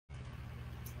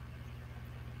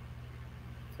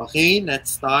Okay,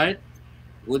 let's start.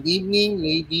 Good evening,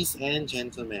 ladies and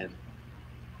gentlemen.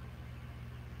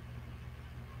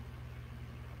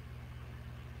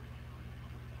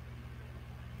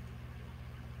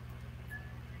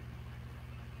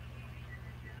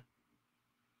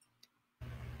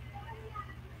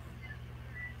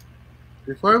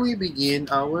 Before we begin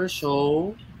our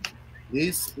show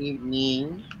this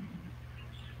evening,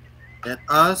 let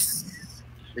us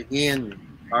begin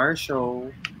our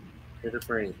show with a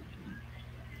prayer.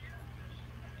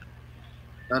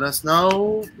 Let us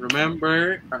now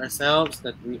remember ourselves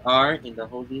that we are in the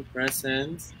holy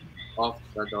presence of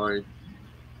the Lord.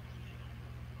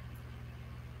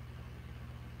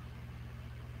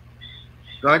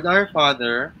 God our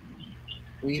Father,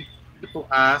 we to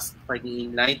ask for the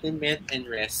enlightenment and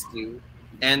rescue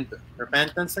and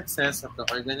repentant success of the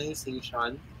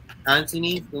organization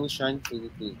HNI Inclusion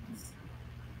Pilipinas.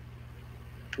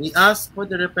 We ask for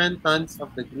the repentance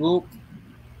of the group,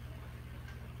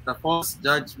 the false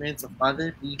judgments of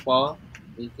other people,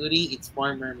 including its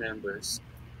former members.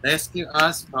 Rescue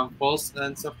us from false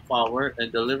sense of power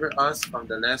and deliver us from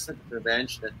the lesson of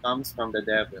revenge that comes from the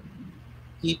devil.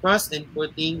 Keep us in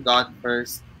putting God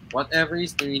first, whatever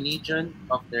is the religion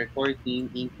of their core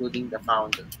team, including the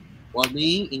founder, while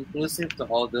being inclusive to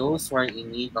all those who are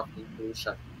in need of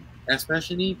inclusion,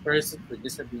 especially persons with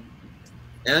disabilities,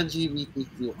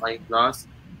 LGBTQI+,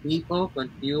 people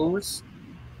confused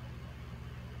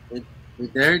with,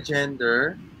 with their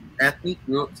gender, ethnic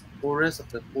groups, poorest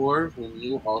of the poor whom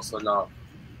you also love.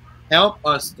 Help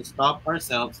us to stop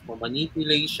ourselves from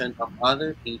manipulation of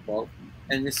other people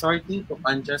and resorting to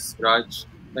unjust grudge,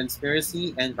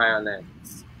 conspiracy, and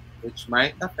violence, which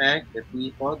might affect the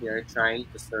people they are trying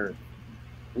to serve.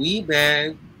 We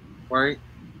beg for,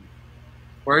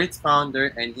 for its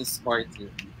founder and his core team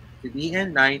to be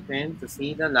enlightened to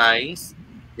see the lies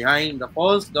behind the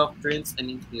false doctrines and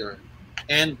impure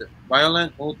and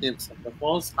violent motives of the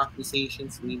false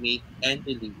accusations we make and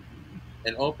believe,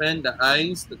 and open the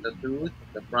eyes to the truth of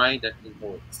the pride that he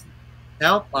holds.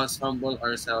 Help us humble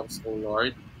ourselves, O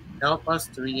Lord. Help us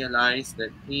to realize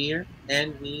that fear,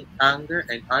 envy, anger,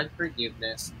 and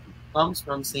unforgiveness comes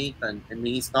from Satan, and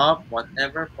may he stop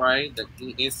whatever pride that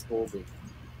he is holding.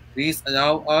 Please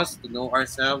allow us to know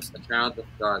ourselves a child of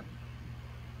God.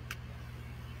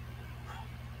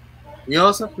 We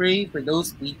also pray for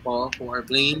those people who are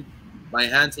blamed by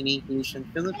Hands in Inclusion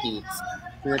Philippines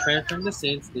to repent from the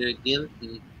sins they are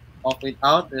guilty of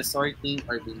without resorting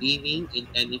or believing in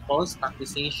any false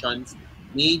accusations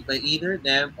made by either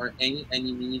them or any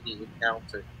enemy they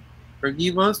encounter.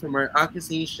 Forgive us from our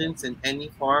accusations in any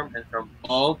form and from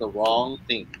all the wrong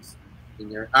things. In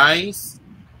your eyes,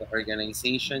 the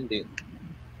organization did.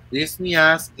 This we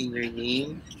ask in your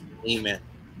name. Amen.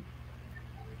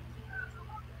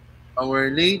 Our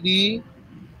Lady,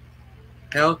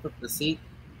 Health of the Sick,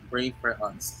 pray for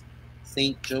us.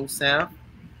 Saint Joseph,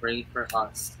 pray for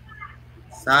us.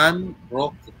 San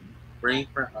Roque, pray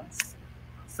for us.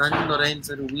 San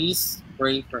Lorenzo Ruiz,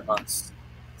 pray for us.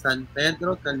 San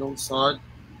Pedro Calungsod,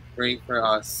 pray for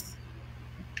us.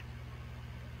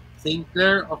 Saint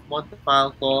Clare of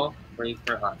Montefalco, pray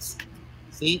for us.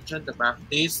 Saint John the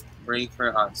Baptist, pray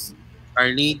for us. Our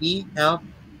Lady, help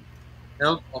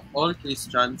of all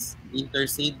Christians,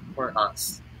 intercede for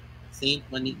us. Saint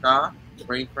Monica,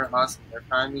 pray for us and our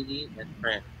family and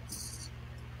friends.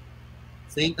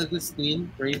 Saint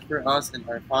Augustine, pray for us and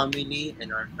our family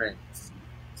and our friends.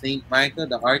 Saint Michael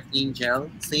the Archangel,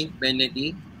 Saint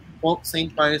Benedict, Pope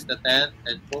Saint Pius X,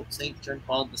 and Pope Saint John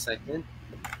Paul II,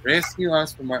 rescue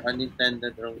us from our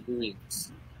unintended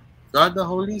wrongdoings. God the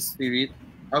Holy Spirit,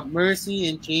 have mercy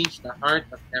and change the heart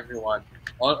of everyone,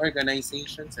 all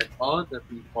organizations and all the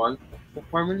people who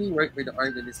formerly worked with the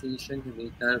organization who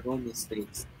made terrible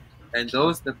mistakes, and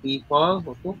those the people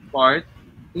who took part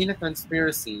in a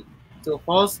conspiracy to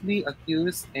falsely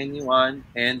accuse anyone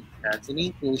and cancel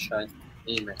inclusion.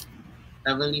 Amen.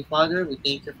 Heavenly Father, we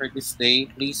thank you for this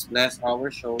day. Please bless our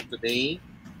show today.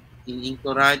 In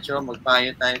InkluRadyo,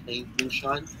 magpayo tayo kay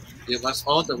inclusion. Give us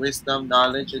all the wisdom,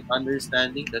 knowledge, and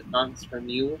understanding that comes from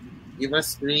you. Give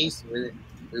us grace.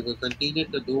 We will continue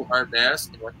to do our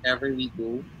best in whatever we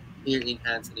do here in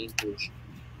Hands and Inclusion.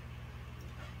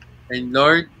 And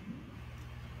Lord,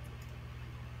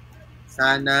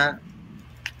 sana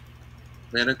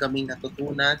meron kaming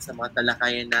natutunan sa mga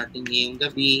talakayan natin ngayong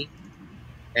gabi.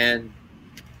 And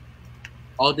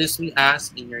all this we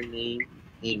ask in your name.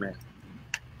 Amen.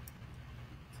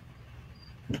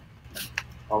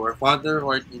 Our Father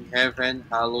who art in heaven,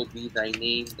 hallowed be thy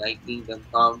name. Thy kingdom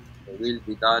come, thy will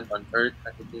be done on earth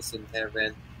as it is in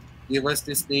heaven. Give us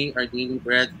this day our daily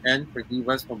bread, and forgive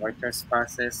us from our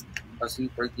trespasses, as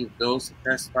we forgive those who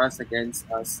trespass against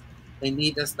us. And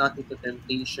lead us not into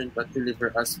temptation, but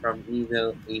deliver us from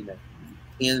evil. Amen.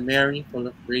 Hail Mary, full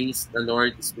of grace, the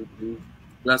Lord is with you.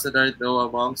 Blessed art thou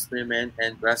amongst women,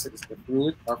 and blessed is the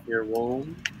fruit of your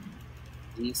womb,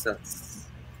 Jesus.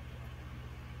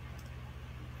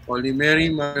 Holy Mary,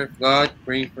 Mother of God,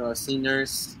 pray for us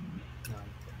sinners,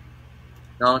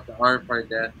 now at the hour of our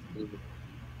death. Amen.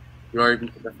 Glory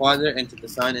be to the Father, and to the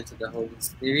Son, and to the Holy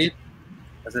Spirit,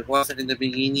 as it was in the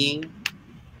beginning,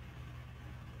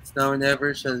 is now and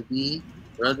ever shall be,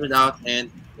 world without end.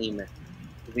 Amen.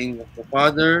 In the name of the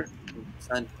Father, and the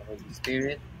Son, and the Holy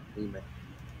Spirit. Amen.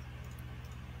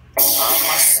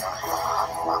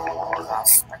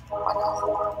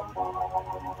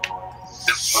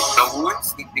 The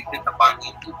wounds inflicted upon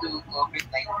him due to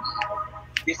COVID-19.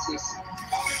 This is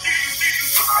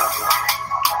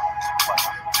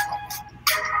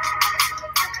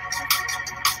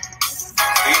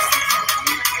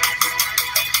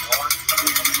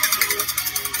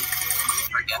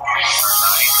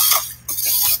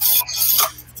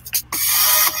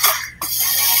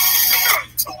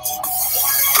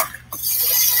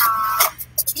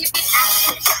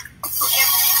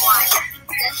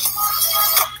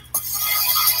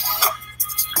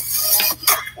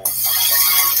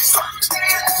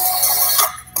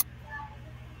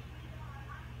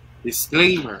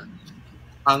Disclaimer.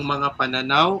 Ang mga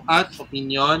pananaw at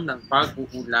opinyon ng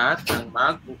pag-uulat ng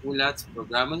mag-uulat sa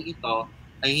programang ito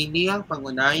ay hindi ang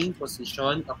pangunahing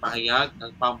posisyon o pahayag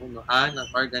ng pamunuan ng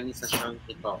organisasyong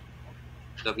ito.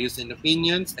 The views and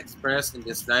opinions expressed in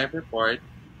this live report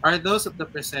are those of the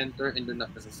presenter and do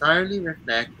not necessarily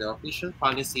reflect the official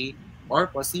policy or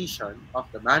position of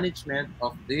the management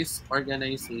of this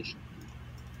organization.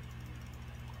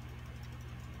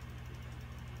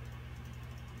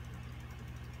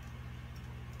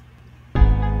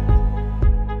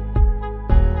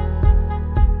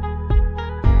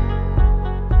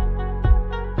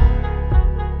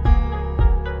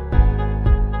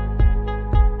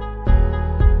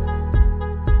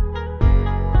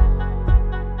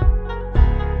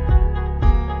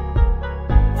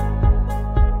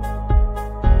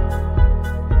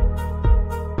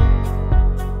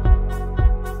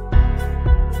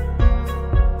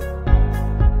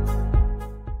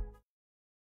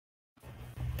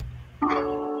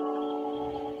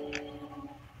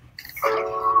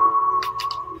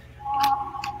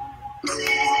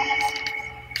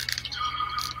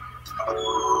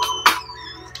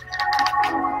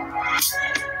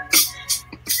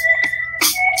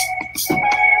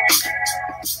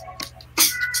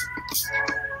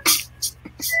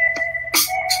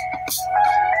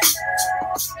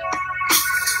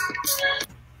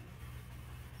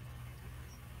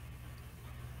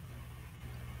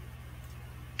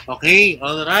 Okay,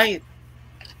 all right.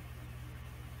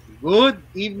 Good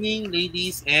evening,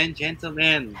 ladies and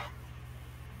gentlemen,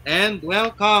 and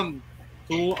welcome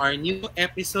to our new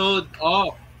episode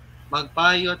of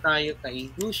Magpayo Tayo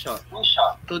Kainklusyon.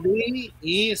 Today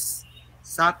is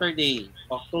Saturday,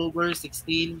 October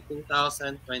 16,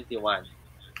 2021.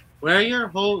 We're your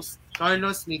hosts,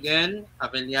 Carlos Miguel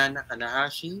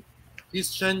Kanahashi,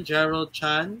 Christian Gerald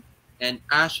Chan, and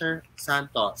Asher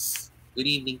Santos. Good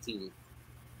evening to you.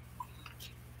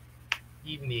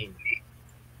 Evening.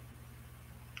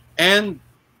 And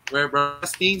we're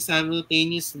broadcasting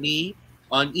simultaneously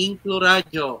on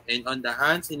InkluRadyo and on the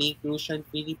Hands in Inclusion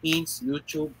Philippines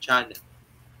YouTube channel.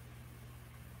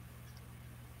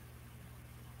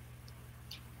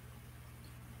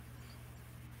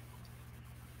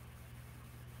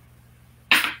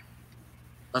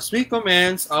 As we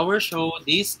commence our show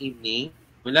this evening,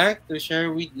 we'd like to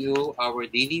share with you our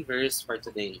daily verse for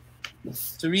today.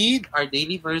 To read our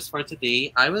daily verse for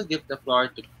today, I will give the floor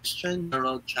to Christian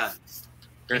Gerald Chan.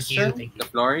 Christian, Thank you. the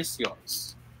floor is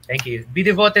yours. Thank you. Be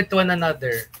devoted to one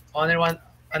another. Honor one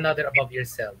another above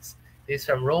yourselves. This is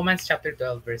from Romans chapter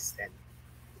 12, verse 10.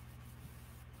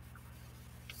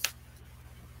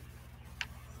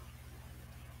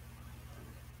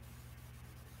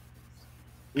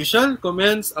 We shall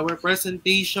commence our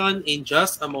presentation in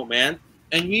just a moment,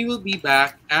 and we will be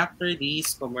back after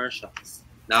these commercials.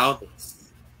 Now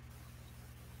this.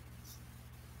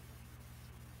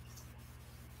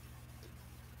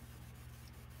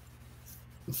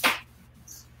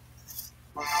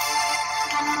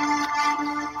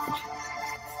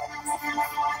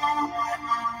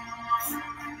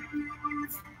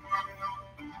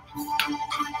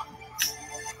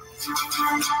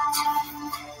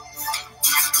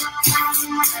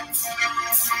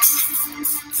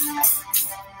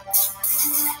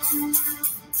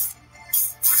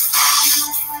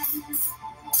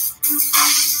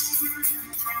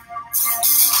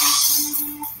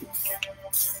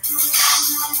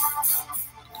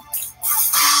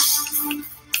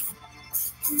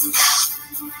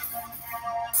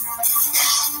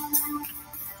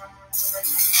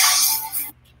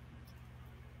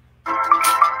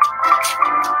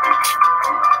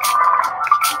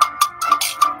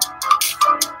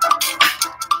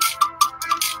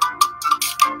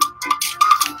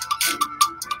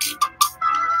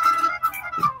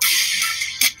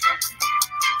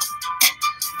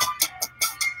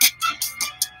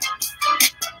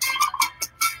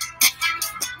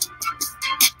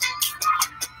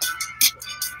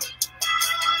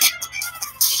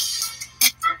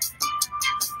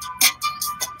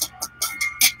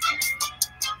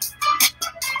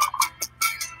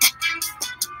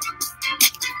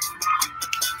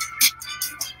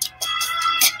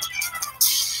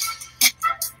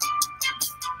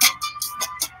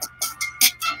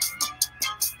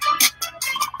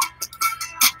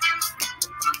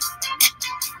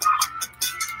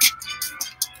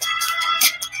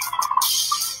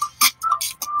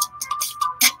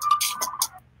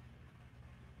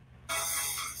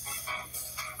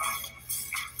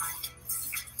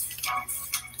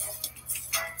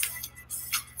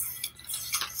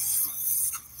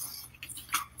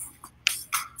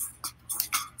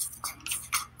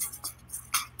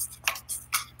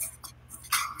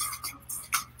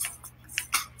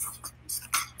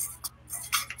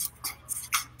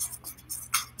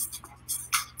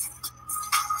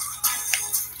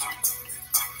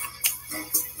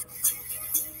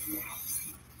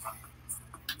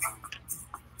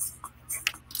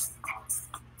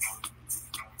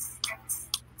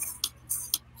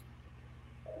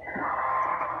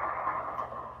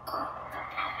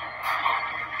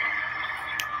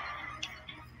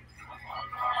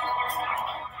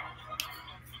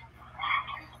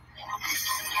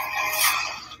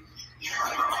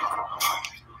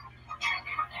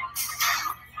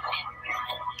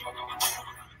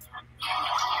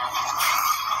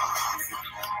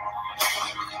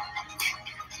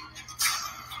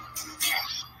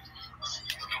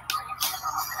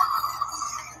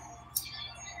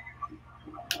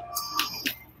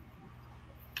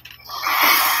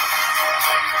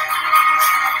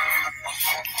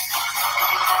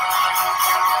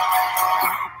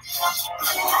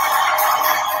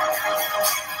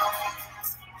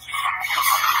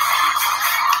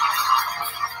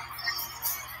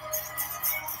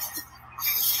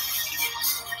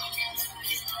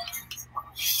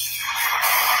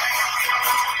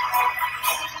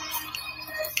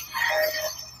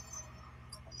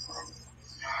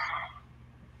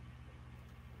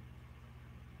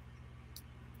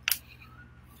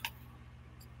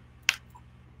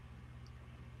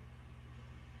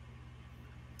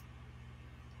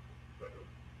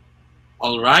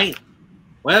 Alright,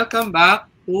 welcome back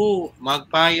to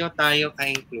Magpayo tayo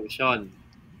Kainklusyon.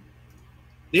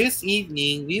 This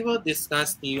evening, we will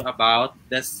discuss to you about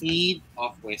the seed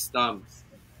of wisdom.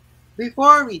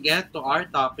 Before we get to our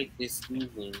topic this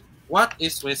evening, what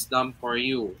is wisdom for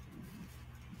you?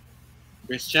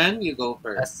 Christian, you go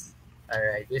first. All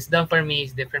right. Wisdom for me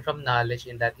is different from knowledge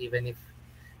in that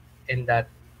in that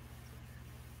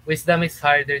wisdom is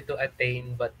harder to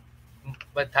attain but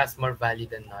has more value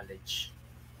than knowledge.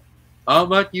 How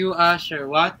about you, Asher?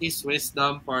 What is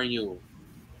wisdom for you?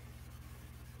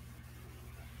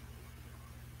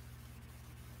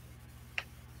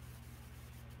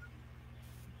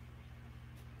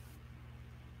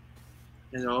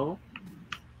 Hello?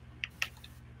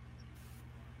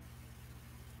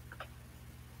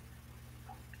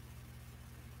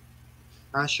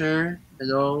 Asher,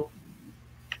 hello?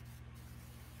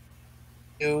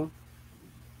 You?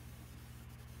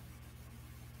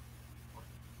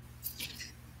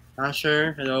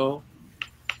 Asher, hello?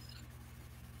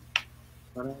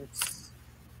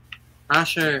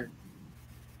 Asher.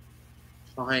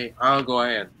 Okay, I'll go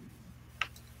ahead.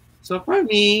 So for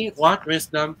me, what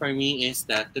wisdom for me is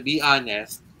that, to be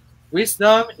honest,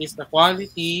 wisdom is the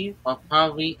quality of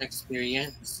having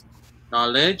experience,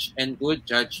 knowledge, and good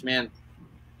judgment.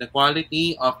 The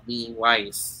quality of being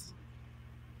wise.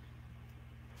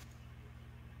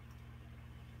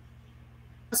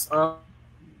 Of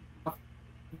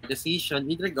decision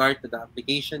with regard to the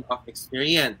application of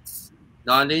experience,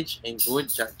 knowledge, and good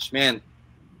judgment.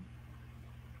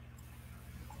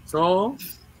 So,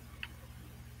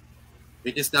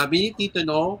 it is the ability to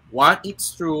know what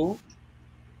is true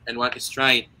and what is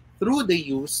right through the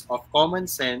use of common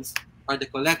sense or the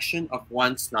collection of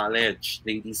one's knowledge,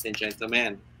 ladies and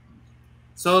gentlemen.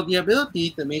 So, the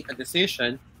ability to make a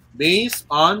decision based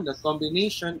on the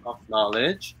combination of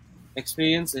knowledge,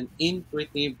 experience, and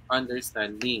intuitive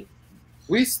understanding.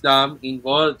 Wisdom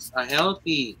involves a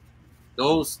healthy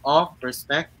dose of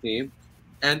perspective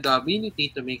and the ability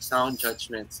to make sound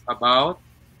judgments about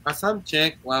a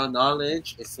subject while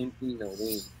knowledge is simply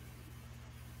knowing.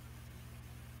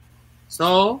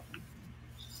 So,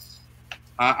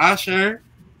 Asher,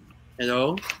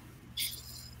 hello?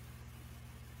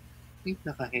 Wait,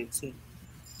 naka-headset.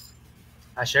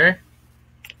 Asher?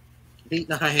 Wait,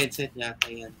 naka-headset yata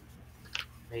yan.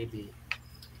 Maybe.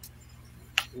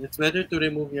 It's better to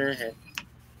remove your head.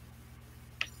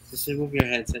 Just remove your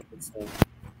headset instead.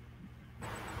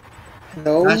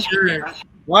 Hello? Asher,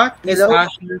 what is Hello?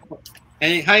 Asher?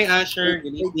 Hey, hi Asher,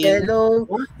 good evening. Hello?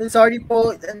 Sorry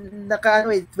po.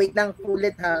 Wait lang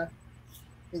ulit ha.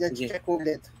 Sige. Check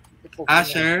ulit.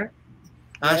 Asher,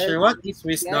 Asher, Yes. what is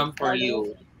wisdom Yes, for Carlos.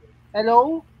 you?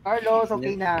 Hello? Carlos,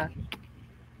 okay na.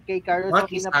 Okay, Carlos,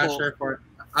 What okay is na po.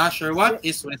 Asher, what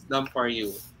is wisdom for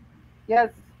you?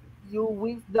 Yes, your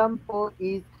wisdom po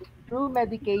is through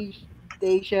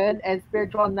meditation and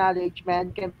spiritual knowledge,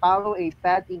 man can follow a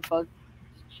path in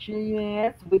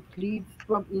consciousness which leads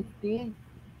from instinct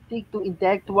to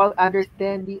intellectual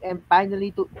understanding and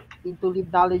finally to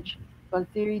intuitive knowledge.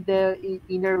 Consider the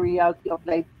inner reality of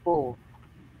life po.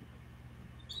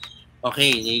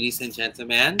 Okay, ladies and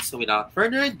gentlemen, so without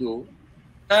further ado,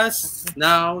 let's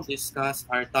now discuss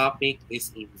our topic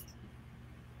this evening.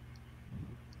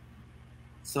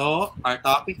 So, our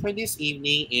topic for this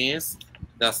evening is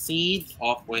the seed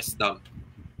of wisdom.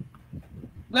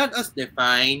 Let us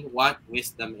define what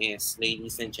wisdom is,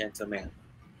 ladies and gentlemen.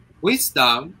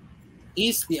 Wisdom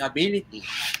is the ability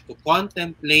to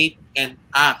contemplate and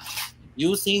act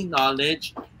using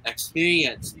knowledge,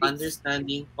 experience,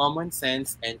 understanding, common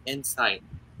sense, and insight.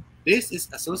 This is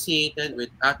associated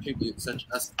with attributes such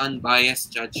as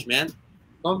unbiased judgment,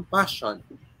 compassion,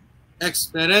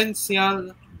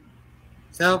 experiential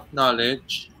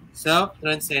self-knowledge,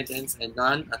 self-transcendence, and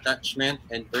non-attachment,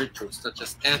 and virtues such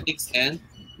as ethics and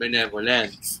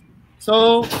benevolence.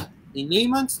 So, in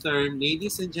layman's term,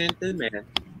 ladies and gentlemen,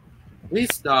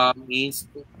 wisdom means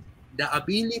the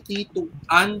ability to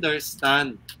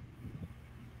understand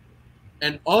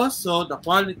and also the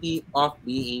quality of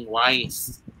being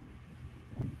wise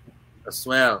as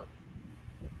well.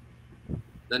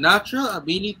 The natural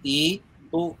ability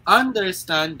to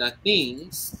understand the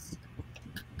things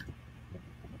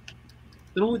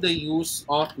through the use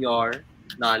of your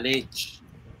knowledge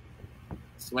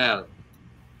as well.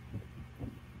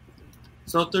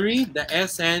 So to read the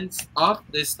essence of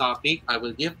this topic, I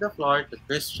will give the floor to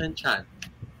Christian Chan.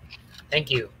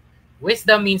 Thank you.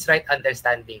 Wisdom means right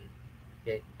understanding.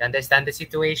 Okay? You understand the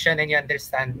situation and you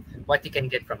understand what you can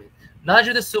get from it. Knowledge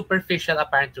of the superficial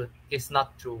apparent truth is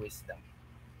not true wisdom.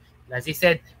 As he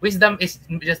said, wisdom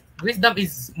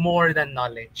is more than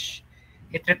knowledge.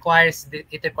 It requires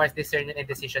discernment and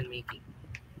decision making.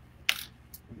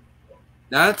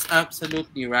 That's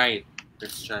absolutely right,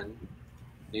 Christian.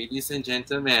 Ladies and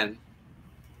gentlemen,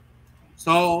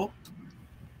 so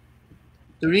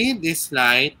to read this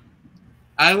slide,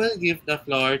 I will give the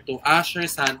floor to Asher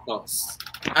Santos.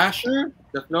 Asher,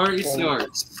 the floor is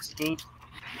yours. Thank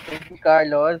you,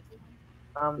 Carlos.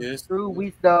 Yes. True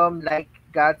wisdom, like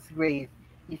God's grace,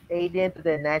 is alien to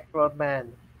the natural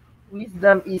man.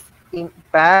 Wisdom is, in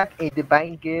fact, a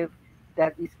divine gift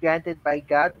that is granted by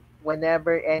God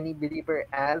whenever any believer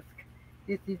asks.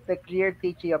 This is the clear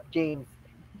teaching of James.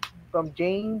 From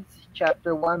James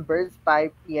chapter 1, verse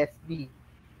 5 ESV.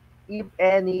 If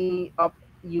any of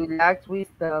you lacks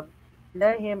wisdom,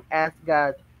 let him ask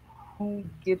God, who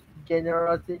gives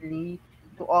generously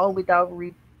to all without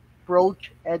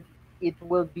reproach, and it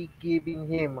will be given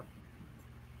him.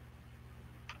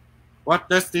 What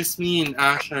does this mean,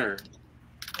 Asher?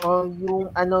 O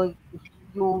yung ano,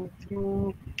 yung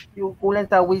kulang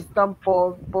sa wisdom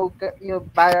po yung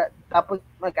para tapos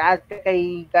mag-ask ka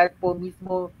kay God po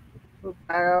mismo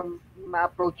para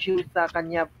ma-approach you sa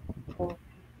kanya po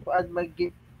at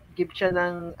mag-give siya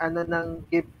ng ano ng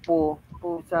gift po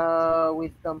sa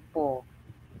wisdom po.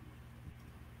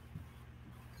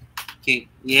 Okay,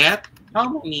 yet, how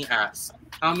many ask?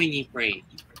 How many pray?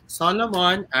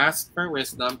 Solomon asked for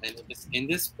wisdom, and it is in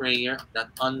this prayer that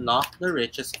unlocked the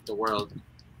riches of the world.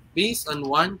 Based on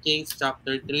 1 Kings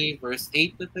chapter 3, verse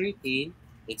 8 to 13,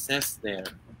 it says there,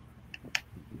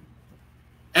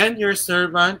 "And your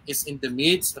servant is in the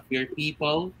midst of your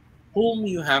people, whom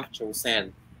you have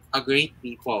chosen, a great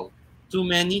people, too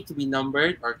many to be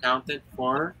numbered or counted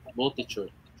for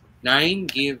multitude. 9.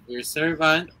 Give your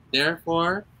servant,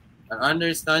 therefore, an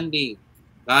understanding,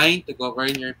 mind to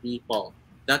govern your people,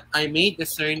 that I may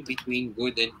discern between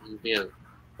good and evil.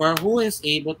 For who is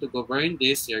able to govern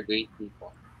this, your great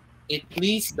people? It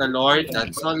pleased the Lord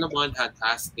that Solomon had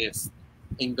asked this.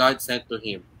 And God said to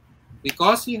him,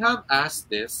 because you have asked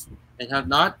this, and have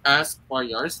not asked for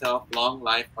yourself long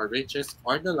life or riches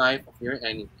or the life of your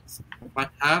enemies, but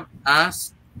have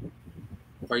asked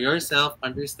for yourself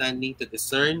understanding to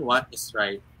discern what is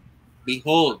right.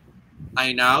 Behold,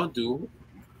 I now do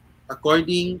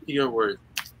according to your word.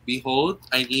 Behold,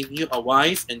 I give you a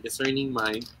wise and discerning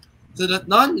mind, so that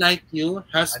none like you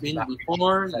has been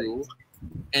before you,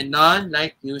 and none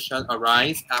like you shall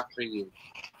arise after you.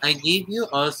 I give you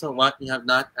also what you have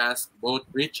not asked, both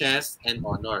riches and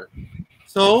honor.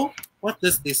 So, what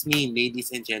does this mean,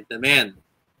 ladies and gentlemen?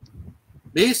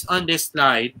 Based on this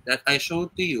slide that I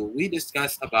showed to you, we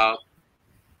discussed about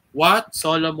what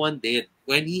Solomon did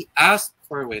when he asked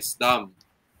for wisdom.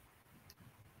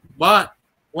 But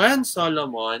when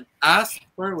Solomon asked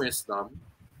for wisdom,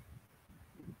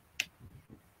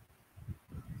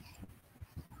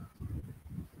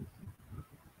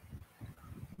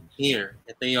 here,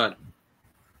 ito yon.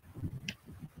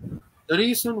 The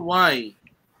reason why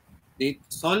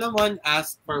Solomon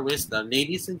asked for wisdom,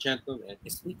 ladies and gentlemen,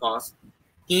 is because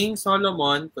King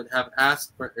Solomon could have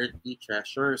asked for earthly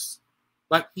treasures,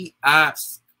 but he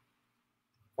asked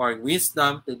for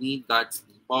wisdom to lead God's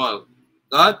people.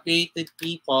 God created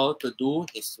people to do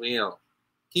His will.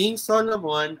 King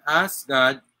Solomon asked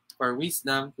God for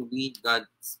wisdom to lead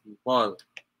God's people.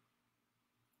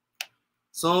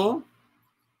 So,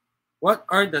 what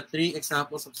are the three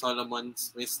examples of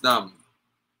Solomon's wisdom?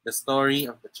 The story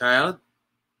of the child,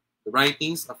 the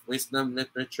writings of wisdom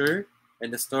literature,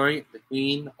 and the story of the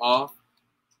Queen of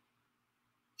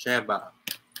Sheba.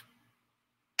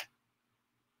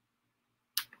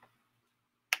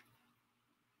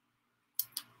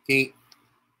 Okay.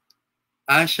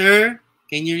 Asher,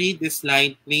 can you read this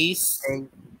slide, please?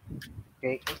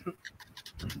 Okay.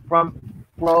 From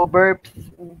Proverbs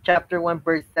chapter 1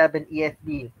 verse 7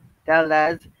 ESV. Tell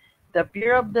us, the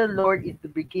fear of the Lord is the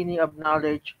beginning of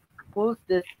knowledge. Fools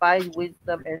despise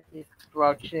wisdom and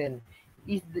instruction.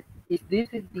 Is this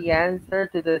the answer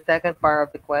to the second part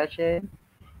of the question?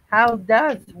 How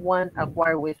does one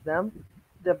acquire wisdom?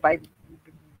 The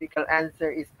biblical answer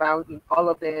is found in all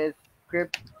of the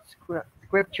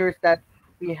scriptures that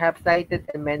we have cited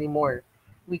and many more.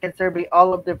 We can survey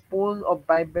all of the full of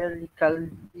biblical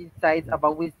insights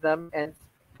about wisdom and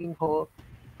pinhole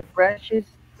the precious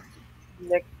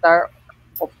nectar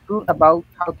of truth about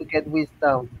how to get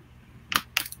wisdom.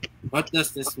 What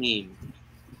does this mean?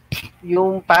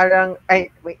 Yung parang, ay,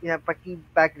 wait,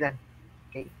 paki-back lang.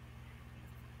 Okay.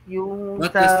 Yung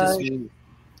What does sa this mean?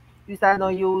 yung sa ano,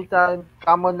 yung sa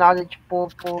common knowledge po,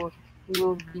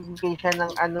 yung bibigay siya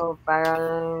ng ano,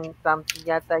 parang something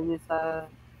yata yung sa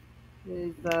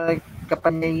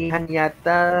kapangyarihan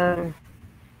yata,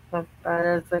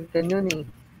 para sa ganun eh.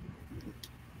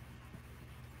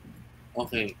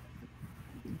 Okay.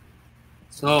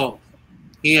 So,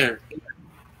 here.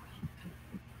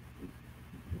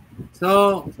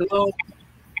 So,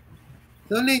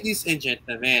 ladies and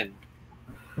gentlemen,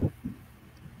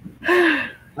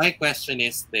 my question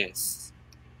is this.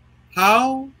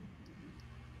 How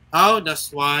does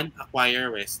one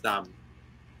acquire wisdom?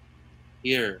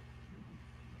 Here.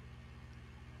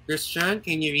 Christian,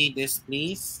 can you read this,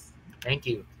 please? Thank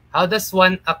you. How does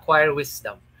one acquire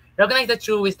wisdom? Recognize that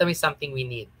true wisdom is something we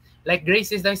need. Like grace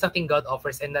wisdom is something God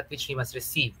offers and that which we must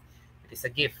receive. It is a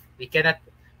gift. We cannot,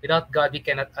 without God, we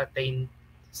cannot attain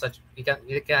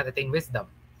wisdom.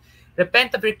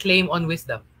 Repent of your claim on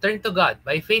wisdom. Turn to God.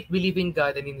 By faith, believe in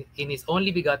God and in His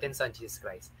only begotten Son, Jesus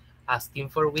Christ. Ask Him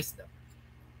for wisdom.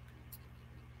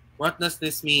 What does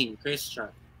this mean, Christian?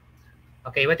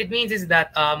 Okay, what it means is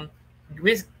that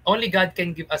only God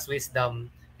can give us wisdom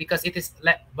because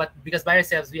because by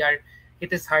ourselves it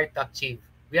is hard to achieve.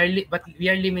 We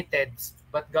are limited,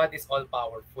 but God is all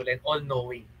powerful and all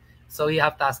knowing. So you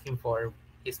have to ask Him for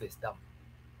His wisdom.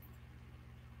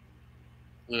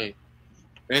 Okay.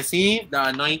 Receive the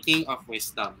anointing of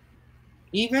wisdom.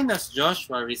 Even as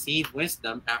Joshua received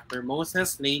wisdom after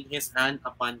Moses laid his hand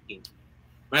upon him.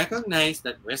 Recognize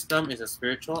that wisdom is a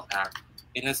spiritual act.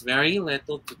 It has very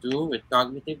little to do with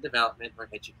cognitive development or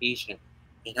education.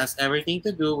 It has everything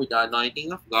to do with the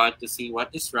anointing of God to see what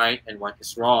is right and what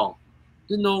is wrong,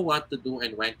 to know what to do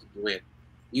and when to do it.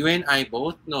 You and I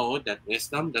both know that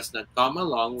wisdom does not come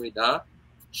along with the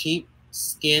cheap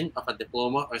skin of a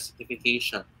diploma or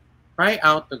certification. Cry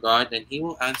out to God and He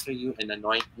will answer you and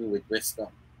anoint you with wisdom.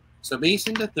 So based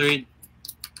on the third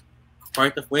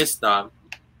part of wisdom,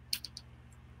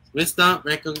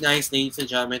 recognize, ladies and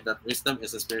gentlemen, that wisdom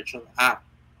is a spiritual act.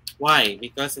 Why?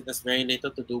 Because it has very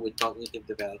little to do with cognitive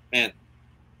development.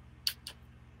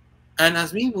 And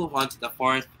as we move on to the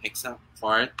fourth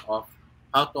part of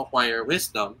how to acquire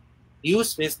wisdom,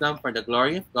 use wisdom for the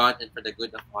glory of God and for the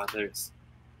good of others.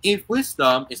 If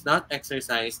wisdom is not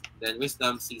exercised, then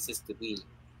wisdom ceases to be.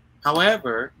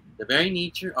 However, the very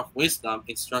nature of wisdom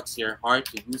instructs your heart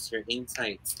to use your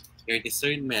insights, your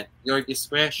discernment, your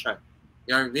discretion,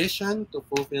 your vision to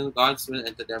fulfill God's will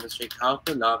and to demonstrate how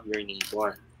to love your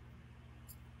neighbor.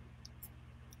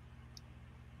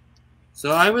 So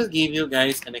I will give you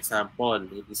guys an example,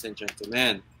 ladies and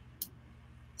gentlemen.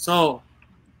 So,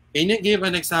 can you give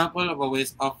an example of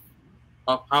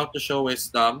of how to show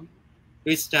wisdom?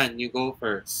 Christian, you go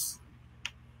first.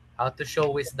 How to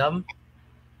show wisdom?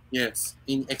 Yes.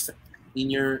 In exam,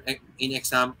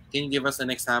 can you give us an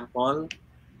example,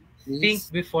 Think please?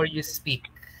 before you speak.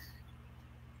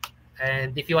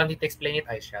 And if you want me to explain it,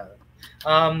 I shall.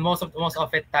 Most of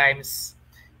the times,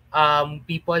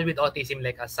 people with autism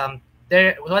like us,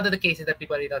 one of the cases that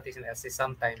people with autism like us is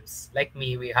sometimes, like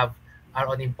me, we have our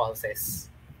own impulses,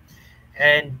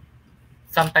 and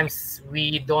sometimes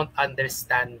we don't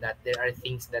understand that there are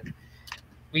things that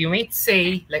we might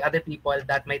say like other people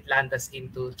that might land us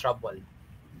into trouble.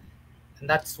 And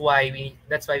that's why we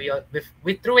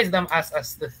with true wisdom ask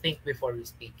us to think before we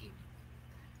speaking.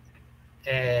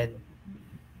 And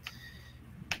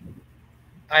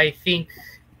I think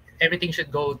everything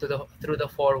should go through the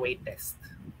four-way test.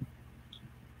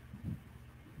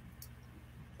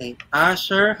 Okay.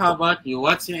 Asher, how about you?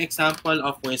 What's your example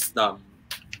of wisdom?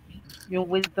 Yung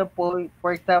wisdom po,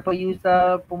 for example, yung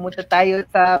pumunta tayo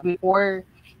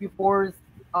before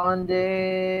on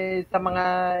the sa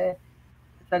mga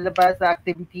sa labas sa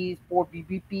activities for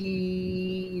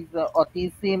BBP,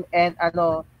 autism, and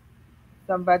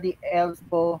somebody else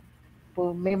po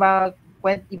may mga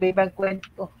iba-ibang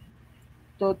kwento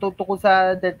tungkol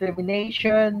sa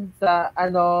determination sa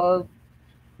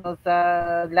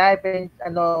life, and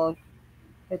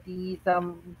pati sa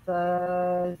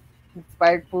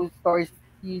inspired po stories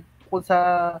tungkol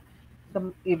sa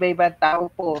iba-ibang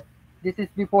tao po. This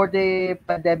is before the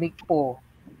pandemic po.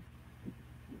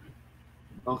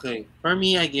 Okay. For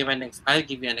me, I'll give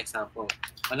you an example.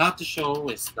 On how to show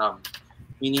wisdom,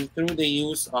 meaning through the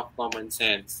use of common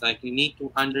sense. Like you need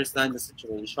to understand the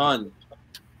situation,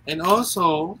 and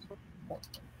also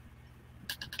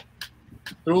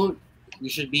you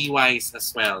should be wise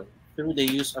as well through the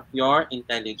use of your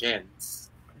intelligence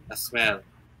as well,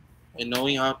 and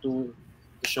knowing how to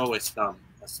show wisdom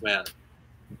as well.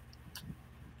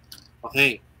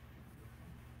 Okay.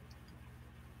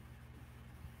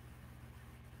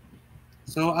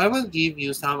 So I will give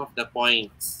you some of the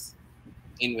points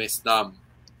in wisdom.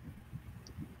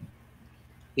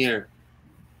 Here.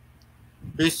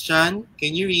 Christian,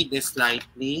 can you read this slide,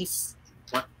 please?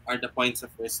 What are the points of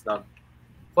wisdom?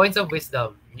 Points of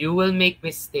wisdom. You will make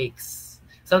mistakes.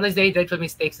 Sometimes they dreadful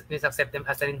mistakes, but please accept them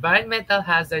as an environmental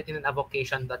hazard in an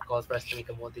avocation that calls for us to make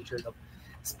a multitude of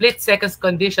split-second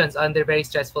conditions under very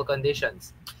stressful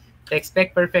conditions. To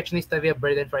expect perfection is to be a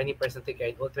burden for any person to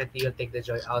carry. Ultimately, you'll take the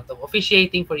joy out of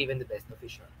officiating for even the best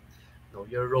official. Know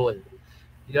your role.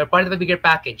 You're part of a bigger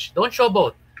package. Don't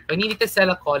showboat. When you need to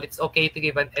sell a call, it's okay to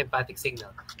give an emphatic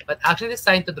signal. But action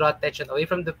designed to draw attention away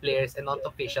from the players and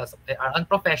non-officials are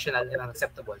unprofessional and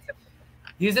unacceptable.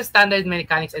 Use the standard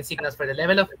mechanics and signals for the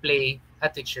level of play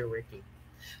at which you're working.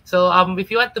 So if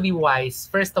you want to be wise,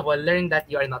 first of all, learn that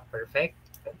you are not perfect.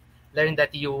 Learn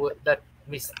that you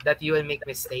will make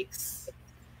mistakes.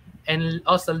 And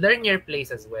also learn your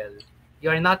place as well. You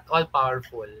are not all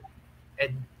powerful.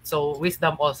 And so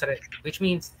wisdom also, which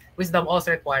means wisdom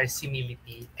also requires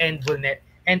humility and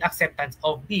acceptance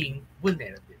of being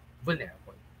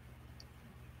vulnerable.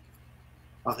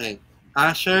 Okay.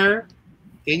 Asher,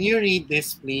 can you read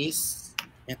this, please?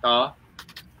 Ito.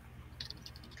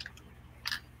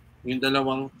 Yung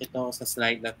dalawang ito sa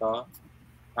slide na to.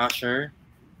 Asher.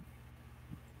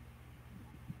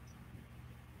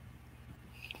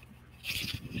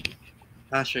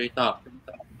 Asher, ito.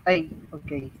 Ay,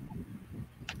 okay.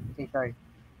 Okay, sorry.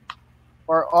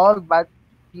 For all but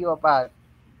few of us,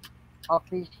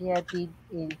 officiating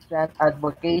is an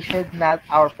advocation, not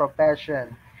our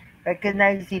profession.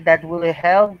 Recognizing that will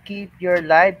help keep your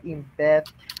life in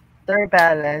better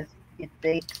balance. It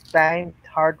takes time,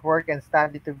 hard work, and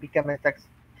study to become a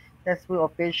successful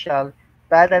official,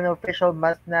 but an official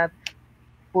must not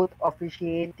put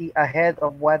officiating ahead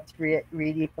of what's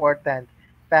really important.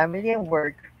 Family and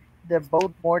work,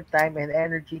 devote more time and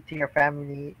energy to your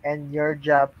family and your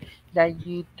job than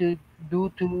you to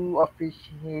do to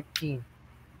officiating.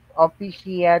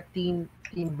 Officiating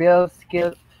builds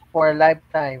skills for a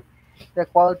lifetime. The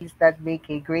qualities that make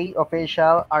a great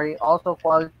official are also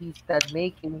qualities that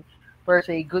make a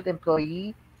person a good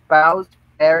employee, spouse,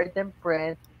 parent and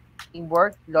friend.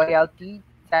 Teamwork, loyalty,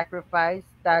 sacrifice,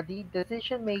 study,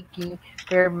 decision making,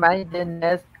 fair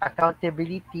mindedness,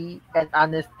 accountability, and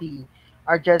honesty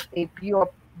are just a few of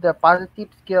the positive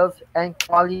skills and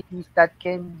qualities that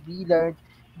can be learned,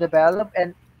 developed,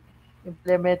 and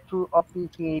implemented through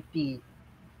officiating.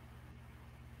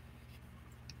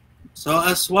 So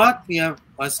as what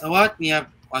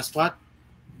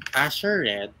Asher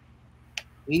read,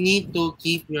 we need to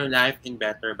keep your life in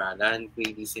better balance,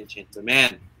 ladies and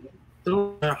gentlemen,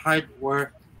 through your hard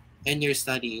work and your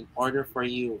study in order for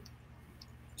you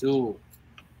to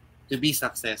be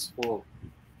successful,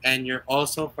 and you're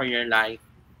also for your life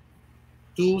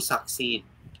to succeed.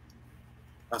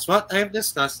 That's what I've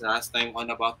discussed last time on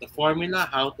about the formula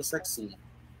how to succeed.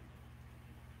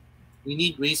 We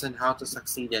need ways on how to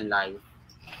succeed in life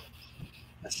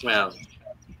as well.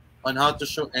 On how to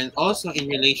show, and also in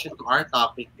relation to our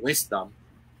topic, wisdom,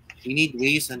 we need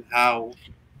ways on how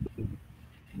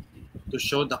to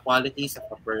show the qualities of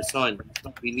a person.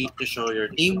 We need to show your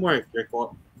teamwork, your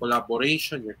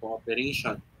collaboration, your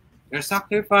cooperation, your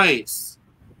sacrifice,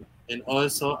 and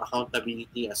also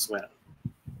accountability as well.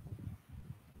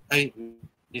 Ay,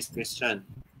 Miss Christian.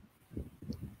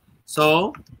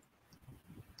 So,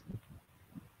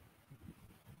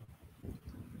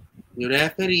 you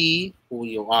referee who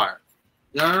you are.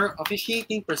 Your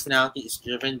officiating personality is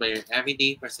driven by your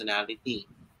everyday personality.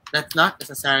 That's not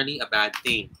necessarily a bad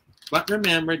thing. But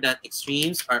remember that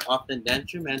extremes are often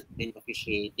detrimental in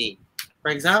officiating.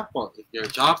 For example, if your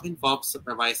job involves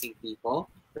supervising people,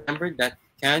 remember that you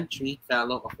can treat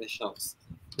fellow officials,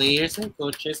 players, and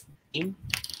coaches same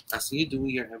as you do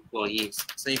your employees.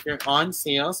 So if you're on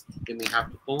sales, you may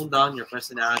have to tone down your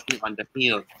personality on the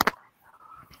field.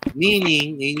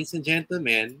 Meaning, ladies and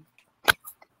gentlemen,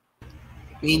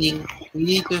 meaning we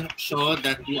need to show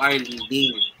that you are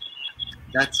leading.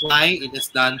 That's why it is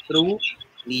done through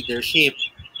leadership.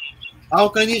 How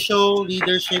can you show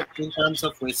leadership in terms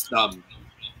of wisdom,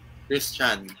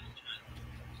 Christian?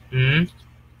 Hmm?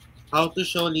 How to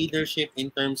show leadership in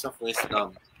terms of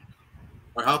wisdom,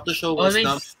 or how to show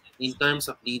wisdom Always in terms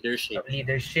of leadership?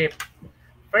 leadership.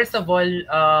 First of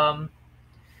all,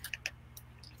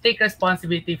 take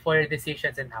responsibility for your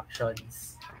decisions and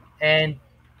actions, and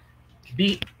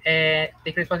take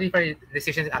responsibility for your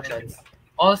decisions and actions.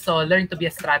 Also, learn to be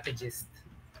a strategist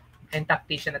and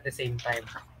tactician at the same time.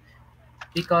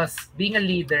 Because being a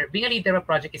leader of a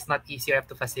project is not easy. You have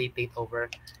to facilitate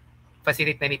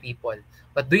many people.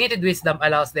 But doing it with wisdom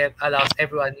allows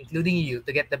everyone, including you,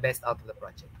 to get the best out of the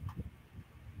project.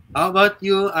 How about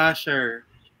you, Asher?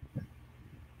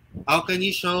 How can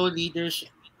you show leadership?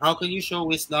 How can you show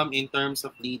wisdom in terms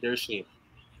of leadership?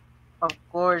 Of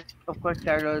course,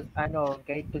 Carlos,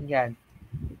 ganito yan.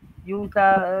 Yung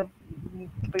sa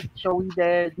showing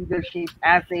the leadership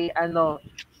as a,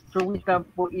 true wisdom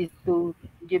po is to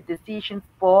give decisions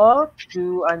po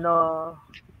to,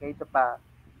 ganito pa,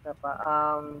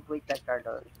 wait lang,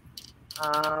 Carlos.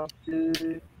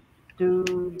 To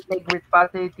take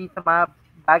responsibility sa mga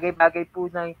bagay-bagay po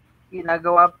na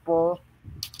ginagawa po,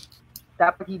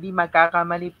 dapat hindi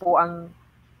magkakamali po ang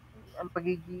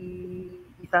pagiging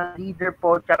isang leader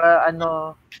po, tsaka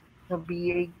to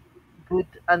be a good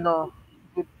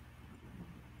good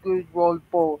good role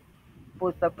po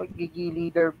sa pagiging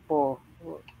leader po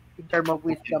in term of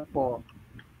wisdom po.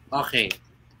 Okay.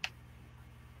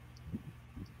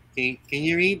 Okay. Can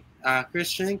you read,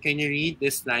 Christian? Can you read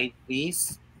this slide,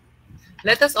 please?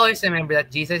 Let us always remember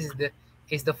that Jesus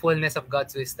is the fullness of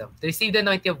God's wisdom. To receive the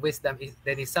anointing of wisdom is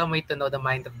some way to know the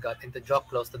mind of God and to draw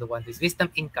close to the one who is wisdom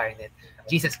incarnate,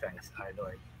 Jesus Christ, our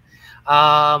Lord.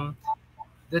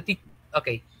 But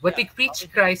we preach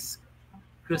Christ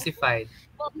crucified.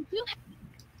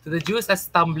 To the Jews a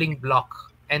stumbling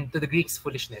block, and to the Greeks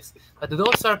foolishness. But to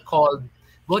those who are called,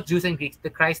 both Jews and Greeks, the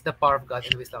Christ, the power of God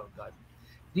and the wisdom of God.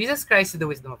 Jesus Christ is the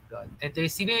wisdom of God, and to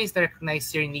receive Him is to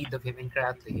recognize your need of Him and cry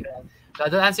out to Him.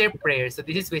 God will answer your prayers, so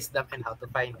this is wisdom and how to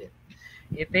find it.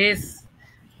 It is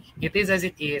as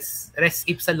it is, res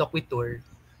ipsa loquitur.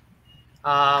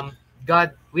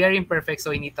 God, we are imperfect,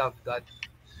 so we need to have God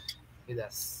with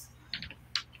us.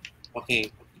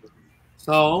 Okay.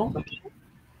 So,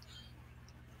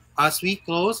 as we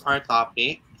close our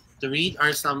topic, to read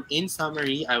in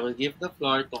summary, I will give the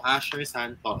floor to Asher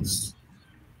Santos.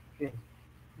 Okay.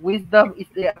 Wisdom is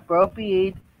the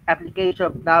appropriate application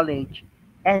of knowledge,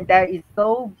 and there is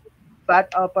so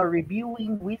but of a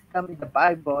reviewing wisdom in the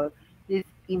Bible. This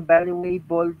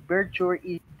invaluable virtue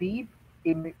is deep,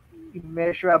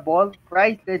 immeasurable,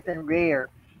 priceless, and rare.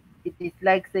 It is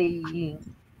like saying,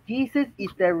 Jesus is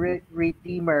the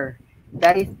Redeemer.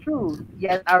 That is true,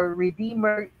 yet our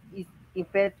Redeemer is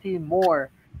infinitely more.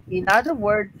 In other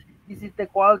words, this is the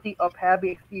quality of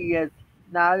having experience,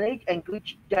 knowledge, and good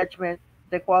judgment,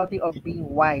 the quality of being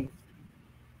wise.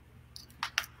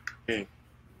 Okay.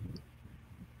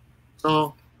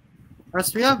 So,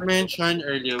 as we have mentioned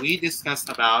earlier, we discussed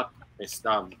about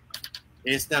wisdom.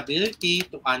 It is the ability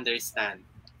to understand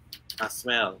as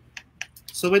well.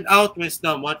 So without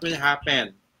wisdom, what will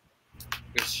happen?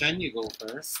 Christian, you go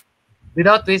first.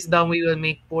 Without wisdom, we will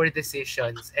make poor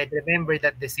decisions, and remember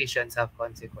that decisions have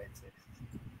consequences.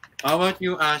 How about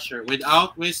you, Asher?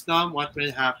 Without wisdom, what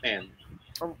will happen?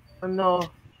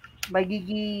 Ano,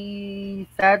 magiging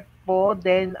sad po,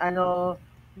 then ano,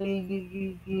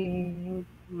 magiging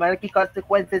malaki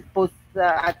consequences po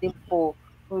sa atin po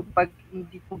pag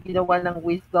hindi po ginawa ng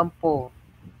wisdom po.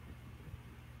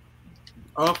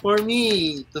 Oh, for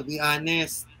me, to be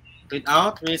honest,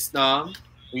 without wisdom,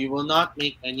 we will not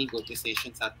make any good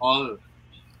decisions at all.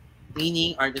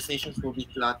 Meaning, our decisions will be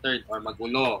cluttered or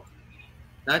magulo.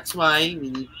 That's why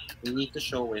we need to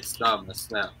show wisdom as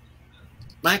well.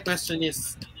 My question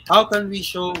is, how can we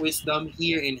show wisdom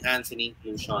here in Hands and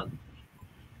Inclusion?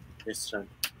 Christian.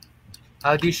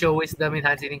 How do you show wisdom in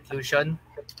hands in inclusion?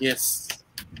 Yes.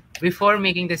 Before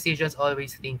making decisions,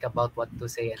 always think about what to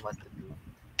say and what to do.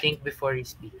 Think before you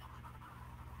speak.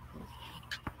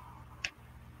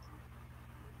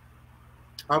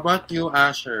 How about you,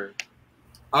 Asher?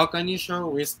 How can you show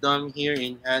wisdom here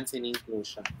in Hands and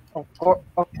Inclusion? Of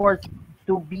course,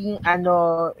 to being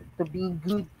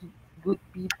good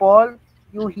people,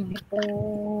 yung hindi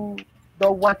po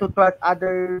don't want to trust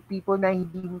other people na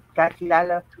hindi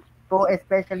kakilala po,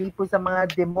 especially po sa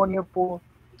mga demonyo po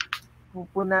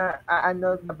na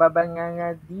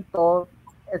nababanganga dito,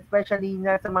 especially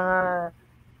na sa mga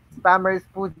spammers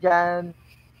po dyan.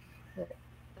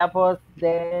 Tapos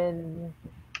then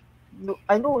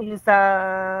yung sa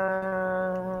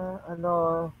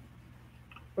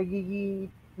pagiging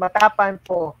matapang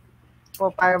po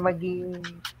para maging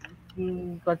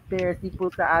conspiracy po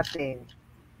sa atin.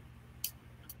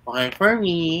 Okay, for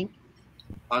me,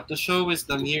 to show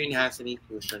wisdom here in Hands and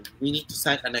Inclusion, we need to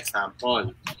set an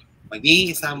example.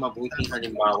 Maging isang mabuting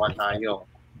halimbawa tayo.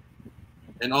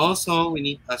 And also, we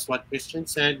need, as what Christian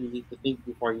said, we need to think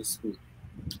before you speak.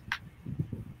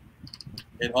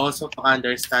 And also to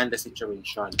understand the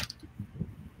situation.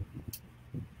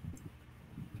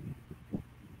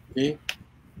 Okay.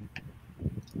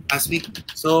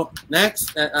 So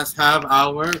next, let us have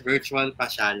our virtual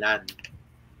pasyalan.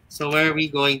 So where are we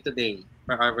going today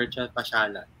for our virtual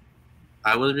pasyalan?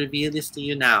 I will reveal this to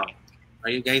you now. Are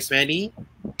you guys ready?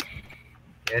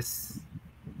 Yes.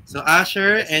 So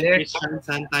Asher Yes, and sir. Christian,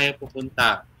 saan tayo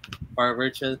pupunta for our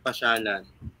virtual pasyalan?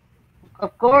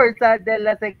 Of course, sa De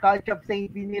La Culture of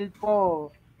St. Benil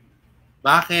po.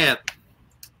 Bakit?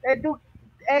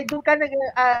 Doon ka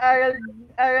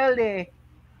nag-aral eh.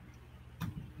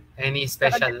 Any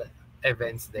special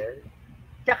events there?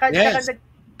 Yes.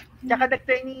 Tsaka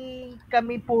nag-training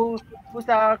kami po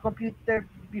sa computer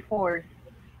before.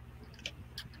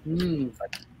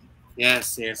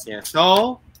 Yes.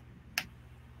 So,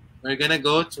 we're gonna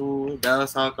go to De La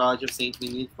Salle College of St.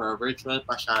 Benil for a virtual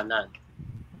pasyalan.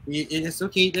 It is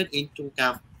located in two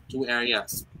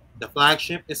areas. The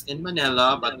flagship is in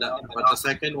Manila, but the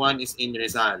second one is in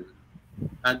Rizal,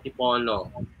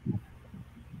 Antipolo.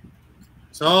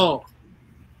 So,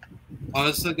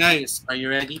 also guys, are you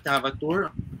ready to have a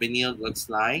tour of Benil looks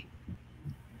like?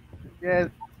 Yes.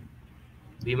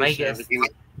 Be my guest.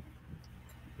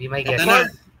 Be my guest. Ito na.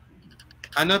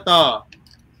 Ano to?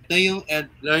 Ito yung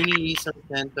Learning Research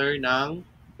Center ng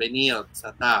Benil sa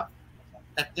TAP.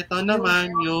 At ito naman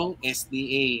yung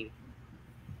SDA.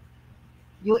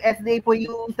 Yung SDA po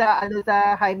yung sa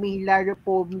Jaime Hilario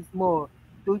po mismo.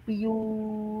 Doon po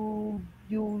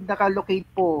yung nakalocate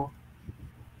po.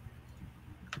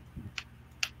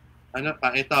 Ano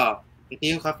pa? Ito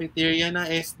yung cafeteria ng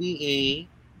SDA.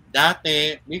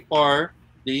 Dati, before,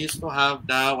 they used to have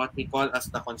what we call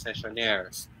as the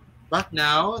concessionaires. But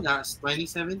now, that's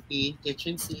 2017,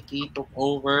 Kitchen City took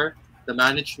over the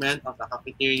management of the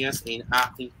cafeterias in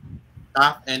active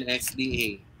TAF and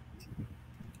SDA,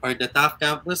 or the TAF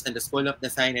campus and the School of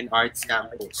Design and Arts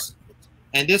campus.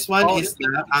 And this one is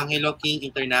the Angelo King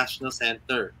International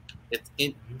Center. It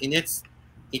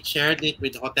shared it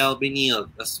with Hotel Benil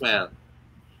as well.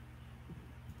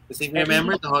 Kasi if you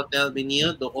remember, the Hotel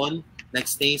Benil, doon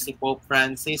nagstay si Pope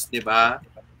Francis, di ba?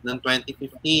 Noong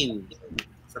 2015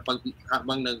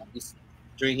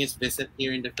 during his visit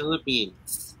here in the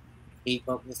Philippines.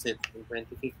 K-pop is it in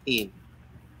 2015.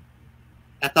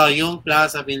 Ito, yung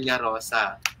Plaza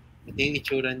Villarosa. Ito yung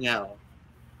itsura niya. Oh.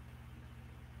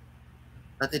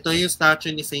 At ito yung statue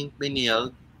ni Saint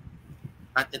Benilde.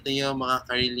 At ito yung mga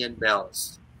Carillion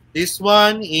bells. This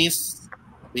one is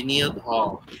Benilde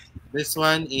Hall. This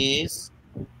one is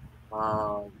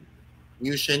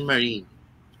Ocean Marine.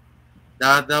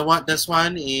 This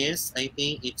one is, I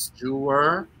think it's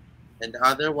Drewer. And the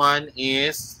other one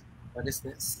is, what is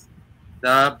this?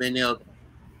 The Benilde.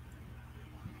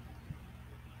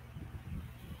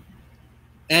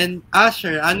 And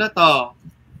Asher, ano to?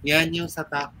 Yan yung sa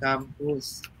top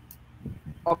campus.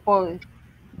 Opo,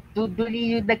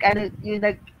 duli yung nag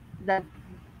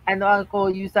ano ako,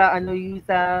 yung sa,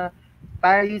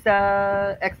 para yung sa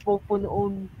expo po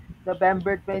noong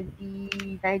November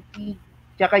 2019,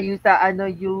 tsaka yung sa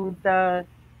yung sa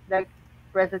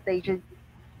presentation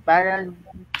para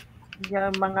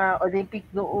yung mga Olympics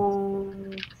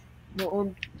noong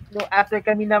after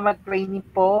kami na mag-training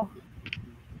po.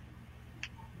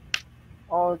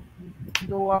 O,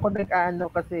 doon ako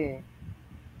kasi.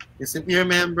 Yes, if you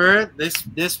remember,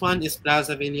 this one is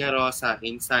Plaza Villarosa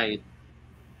inside.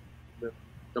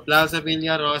 The Plaza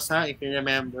Villarosa, if you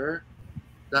remember,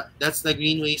 that's the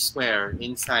Greenway Square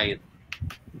inside.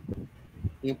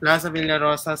 Yung Plaza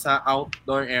Villarosa sa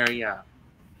outdoor area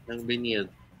ng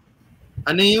Benilde.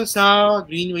 Ano yung sa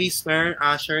Greenway Square,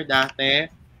 Asher,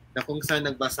 dati, na kung saan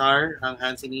nagbasar ang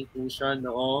HNI Inclusion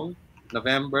noong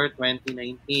November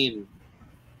 2019?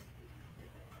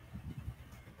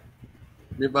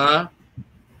 Diba?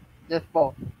 Yes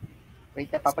po. Wait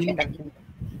na, papakita ko.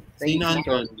 Sino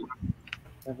andun?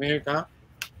 America?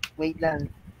 Wait lang.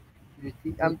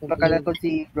 Ang pakalan ko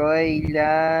si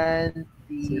Roylan,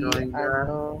 si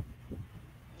Roylan.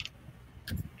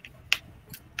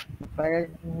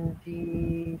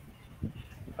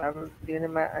 parang di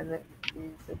naman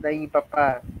dahil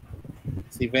papa.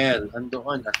 Si Vel,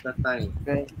 andoon at that time.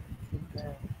 Okay.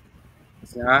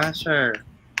 Si Asher.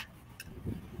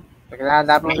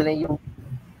 Hanapin ko yung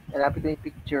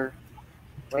picture.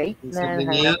 Wait na.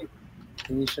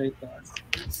 Can you show it to us?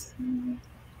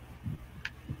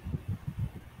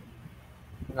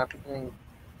 Hanapin ko yung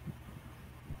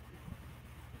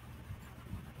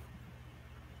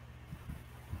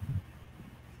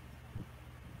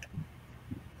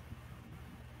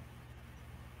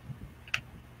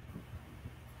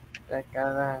teka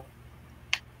lang.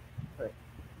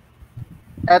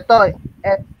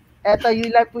 Eto yung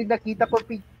lang po yung nakita ko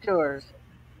picture.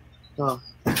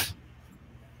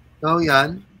 So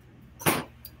yan.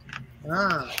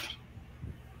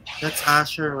 That's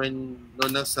Asher when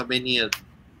doon sa Benilde.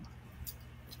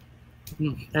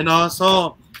 And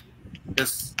also,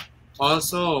 if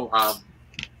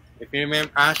you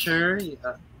remember Asher,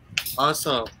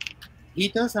 also,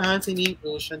 dito sa HNI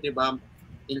Inclusion, di ba,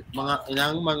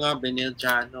 ilang mga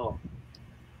Benildiano.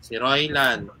 Si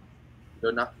Roylan,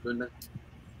 doon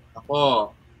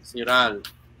ako, si Ral.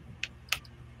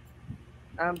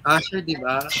 Asher, di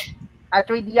ba?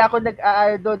 Actually, di ako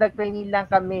nag-training lang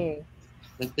kami.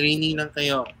 Nag-training lang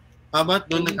kayo. How about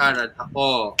doon nag-aral?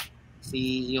 Ako,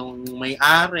 yung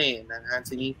may-ari ng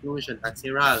HNI Inclusion at si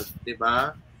Ral, di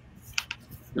ba?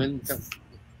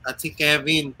 At si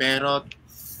Kevin, pero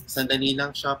sandali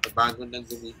lang siya bago nang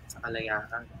gumita sa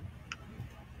Kalayaan.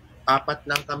 4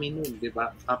 lang kami nun, di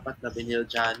ba? 4 na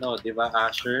Benildiano, di ba,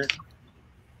 Asher?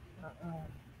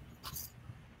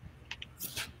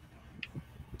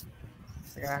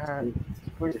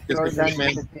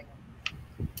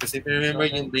 Kasi if you remember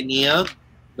yung Benilde,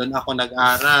 doon ako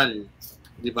nag-aral.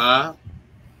 Di ba?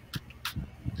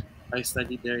 I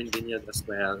studied there in Benilde as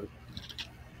well.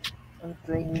 Ang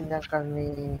training na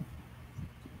kami.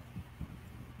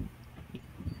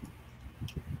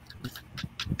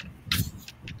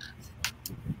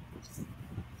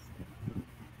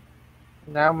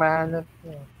 Mahanap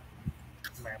niya.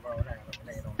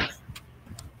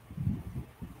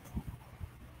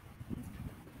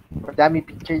 Madami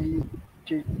picture,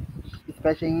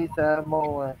 especially sa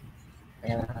MOA.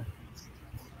 Ayan.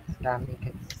 Dami ka.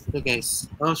 So guys,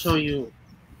 I'll show you.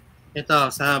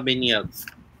 Ito, sa Benilde.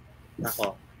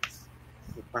 Ako.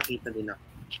 Ipakita din ako.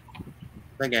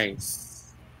 Ito guys.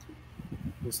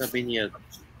 Ito sa Benilde.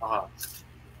 Ako.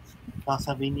 Ito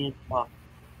sa Benilde pa.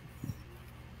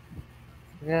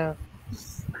 Yeah.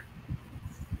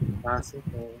 Kasi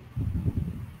ito.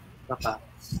 Ito pa.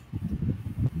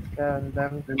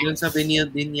 Dami. Nandun sa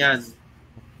Benilde din yan.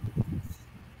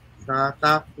 Sa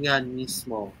top yan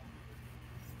mismo.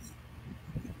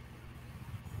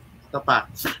 Ito pa.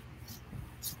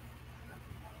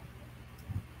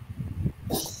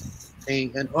 Okay,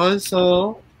 and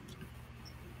also,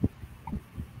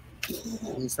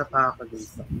 isa pa ako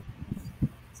dito.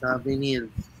 Sa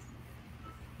vinyl.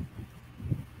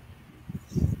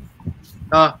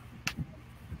 Ito.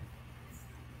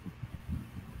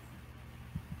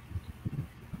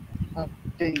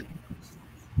 Okay.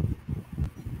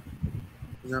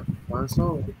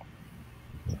 Also,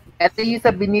 Ito yung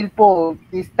sa binil po.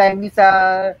 This time yung sa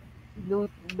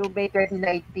May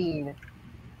 2019.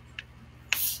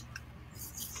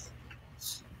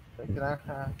 Teka,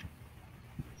 ha.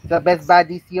 Sa Best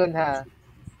Buddies yun, ha.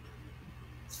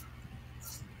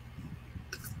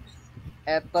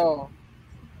 Eto.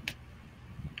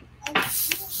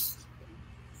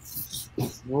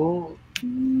 oh.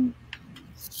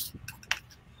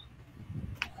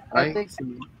 Ay, Ito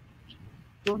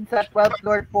dun sa 12th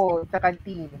floor po, sa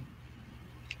canteen.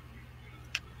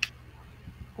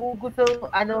 Kung gusto,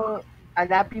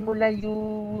 hanapin mo lang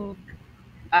yung,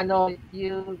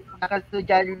 yung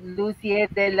nakasulat Lucie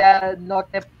de la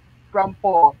Note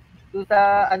Prompo. Doon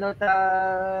sa,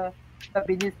 sa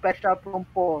Benin Special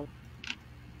Prompo.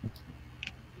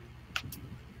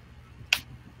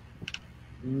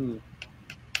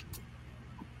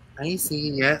 I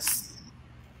see, yes.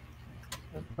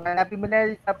 Hanapin mo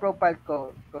na sa profile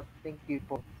ko. So, thank you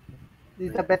po.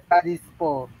 Doon sa Best Buddies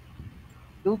po.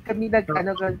 Doon kami sa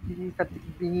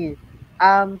Benin.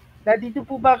 Nandito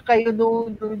po ba kayo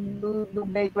noong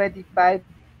May 25,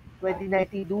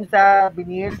 2019 doon sa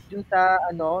Benin? Doon sa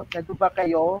nandun ba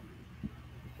kayo?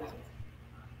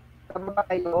 Tama ba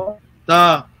kayo?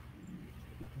 Ito.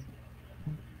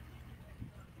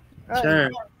 Ah,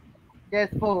 Sure.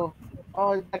 Yes po.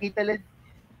 Oh, nakita lang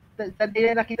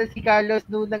nakita si Carlos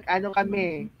noong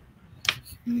kami.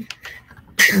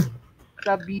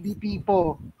 Sa BDP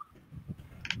po.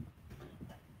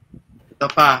 Ito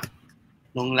pa.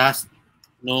 Nung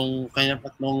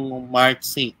March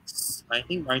 6. I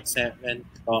think March 7.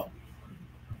 Oh.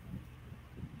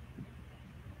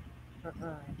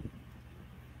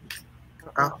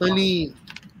 Actually,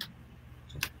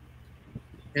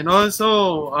 and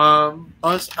also,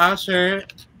 Asher,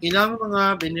 ilang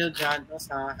mga vinyl dyan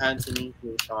sa Hands in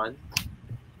Inclusion?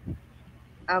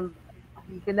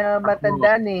 Hindi ko na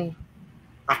matandaan eh.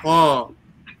 Ako,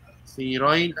 si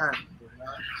Roy na.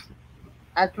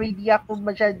 At hindi ako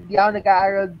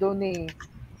nag-aaral doon eh.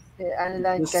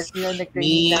 Kasi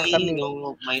nag-training lang kami.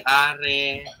 Yung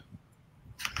may-ari,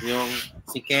 yung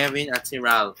si Kevin at si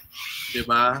Ralph.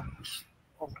 Diba?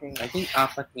 Okay. I think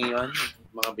 4 ngayon,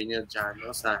 mga vinyl dyan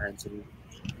sa Hands in Inclusion.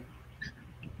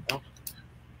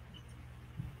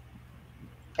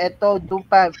 Eto, doon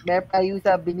pa. Meron pa yung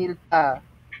sa Binil pa.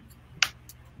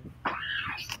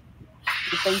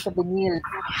 Doon pa yung sa Binil.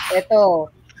 Eto,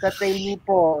 sa trainee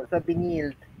po, sa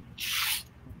Binil.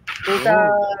 Doon sa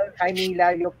Jaime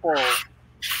Hilario po.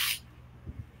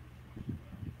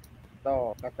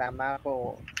 Ito, kasama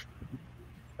ko.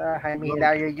 Sa Jaime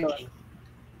Hilario yun.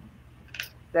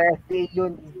 Sa SDA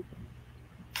yun.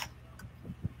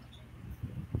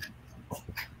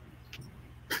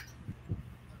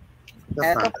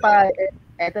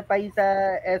 Ito pa yung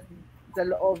sa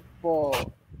loob po.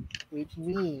 With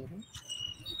me.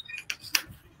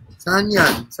 Saan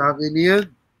yan? Sa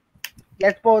vinyl?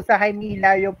 Yes po, sa Jaime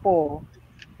Hilario po.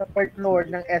 Sa 4th floor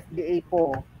ng SDA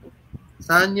po.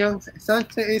 Saan sa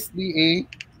SDA?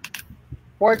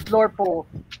 4th floor po.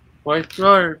 4th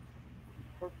floor.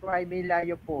 4th floor Jaime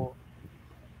Hilario po.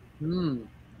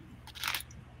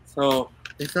 So,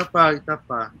 isa pa.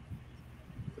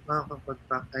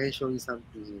 Kapag I show you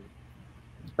something.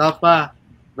 Ito pa.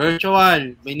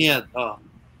 Virtual vinyl. Oh.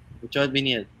 Virtual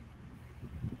vinyl.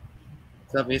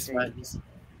 Sa Best Buddies.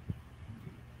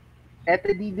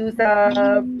 Eto dito sa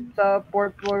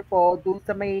 4th floor po, doon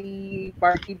sa may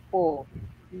parking po.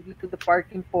 Dito sa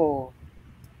parking po.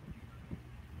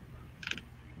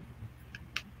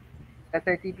 Sa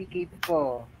certificate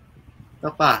po.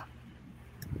 Ito pa.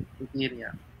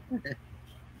 Criteria.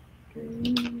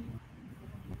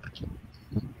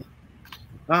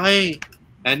 Okay.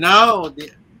 And now,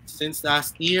 since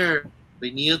last year,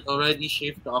 vinyl already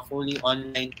shift to a fully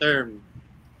online term.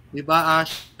 Diba,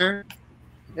 Asher?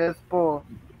 Yes po.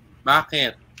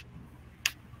 Bakit?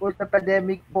 Po sa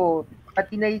pandemic po.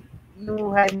 Pati na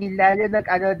yung Hilario nag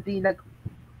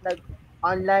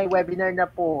online webinar na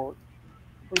po.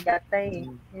 Po yata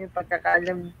eh. Yung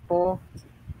pagkakaalam po.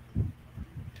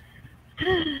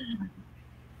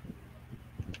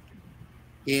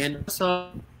 And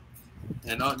also,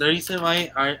 the reason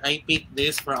why I picked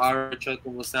this for our virtual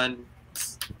Kumusan,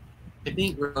 I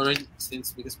think we're already,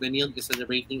 because Benil is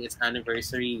celebrating its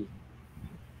anniversary.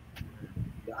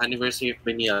 The anniversary of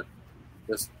Benil.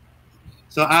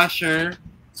 So Asher,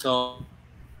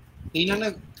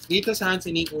 dito sa Hands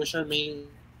in Inclusion, may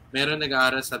Meron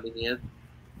nag-aaral sa Benilde?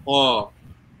 O,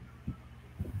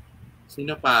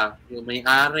 sino pa? Yung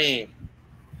may-ari.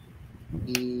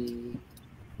 Si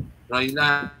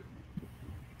Royla,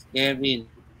 Kevin.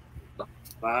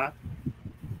 Diba?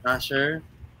 Asher?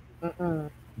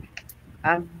 Mm-mm.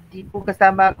 Ang di po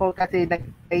kasama ko kasi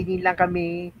nag-training lang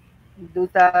kami doon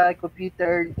sa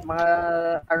computer mga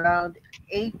around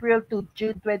April to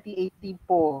June 2018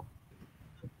 po.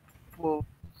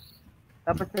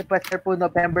 Tapos nag-pastor po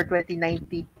November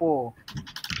 2019 po.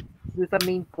 Doon sa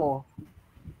main po.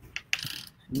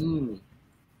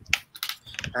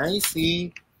 I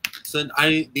see. So,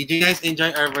 did you guys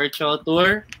enjoy our virtual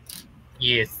tour?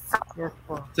 Yes. Yes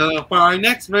po. So, for our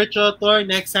next virtual tour,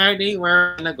 next Saturday, where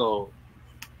are we gonna go?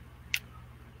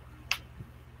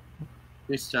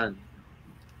 Christian.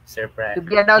 Surprise. To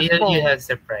be announced po. You have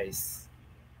surprise.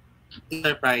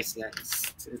 Surprise,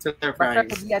 guys. It's a Basta surprise.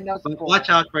 to be announced But po.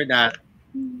 watch out for that.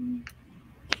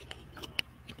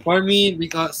 For me,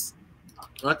 because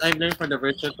what I've learned from the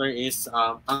virtual tour is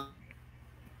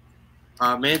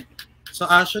so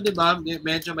actually, di ba,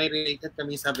 medyo may related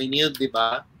kami sa Benilde, di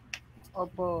ba?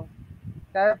 Opo.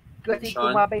 Kasi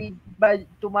Sean? tumabay Or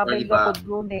ako iba?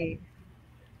 doon eh.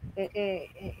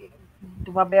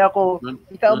 Tumabay ako.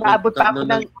 Ikaw, umaabot pa ako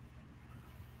ng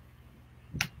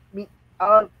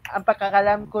ang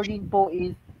pagkakalam ko rin po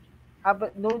is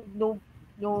no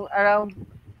around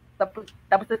tapos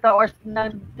sa hours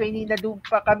ng training na doon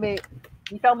pa kami.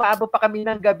 Minsan umaabot pa kami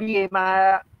ng gabi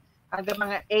hanggang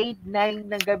mga 8,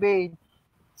 9 ng gabi.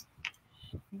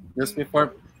 Just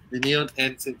before Benilde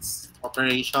ends its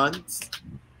operations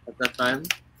at that time.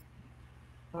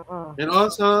 And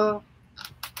also,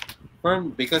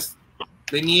 because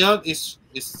Benilde is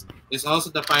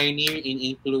also the pioneer in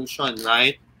inclusion,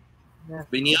 right? Yes.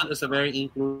 Benilde is a very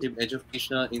inclusive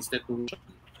educational institution.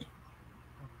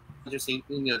 Just saying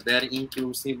yun, very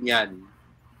inclusive yan.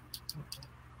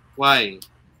 Why?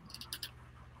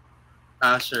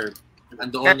 Asher.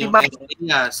 Andoon yung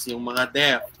SEAS, yung mga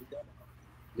deaf.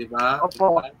 Di ba?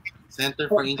 Opo. Center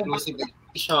for Inclusive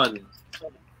Education.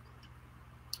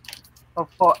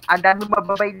 Opo. Ang dami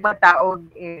mababait mga taon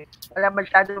eh. Wala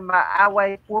masyadong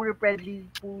maaway. Puro friendly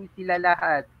po sila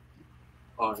lahat.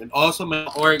 Oh, and also may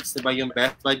orgs, di ba, yung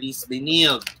Best Buddies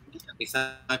Benilde.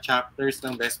 Isang chapters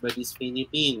ng Best Buddies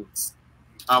Philippines.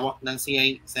 Hawak ng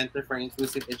CI, Center for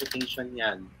Inclusive Education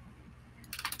yan.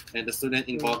 And the Student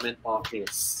Involvement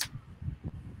Office.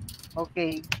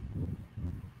 Okay.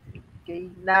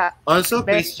 Also,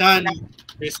 Christian.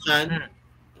 Yes.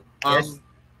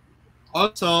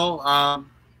 Also,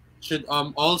 should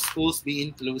all schools be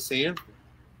inclusive?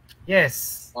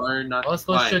 Yes. Or not? All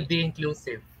schools should be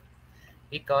inclusive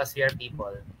because we are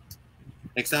people.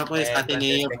 Example is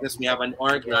Ateneo because we have an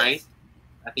org, yes. Right?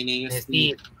 Ateneo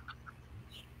Steve.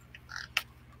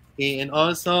 Okay, and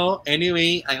also,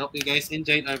 anyway, I hope you guys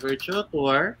enjoyed our virtual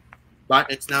tour, but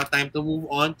it's now time to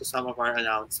move on to some of our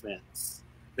announcements.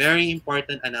 Very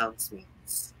important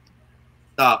announcements.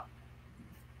 Stop.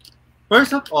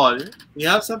 First of all, we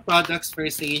have some products for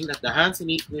sale at the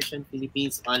HNI Inclusion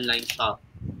Pilipinas online shop.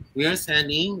 We are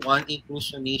selling one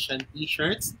Inclusion Nation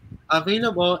t-shirts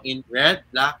available in red,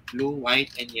 black, blue,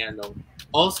 white, and yellow.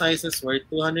 All sizes were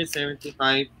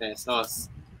 275 pesos.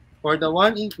 For the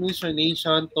one Inclusion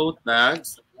Nation tote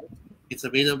bags, it's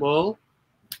available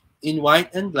in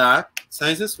white and black.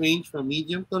 Sizes range from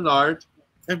medium to large,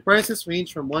 and prices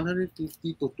range from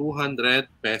 150 to 200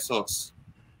 pesos.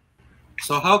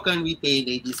 So how can we pay,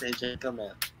 ladies and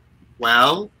gentlemen?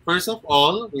 Well, first of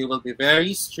all, we will be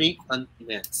very strict on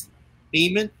payments.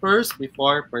 Payment first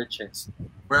before purchase.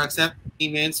 We're accepting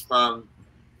payments from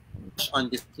on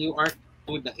this QR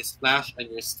code that is flashed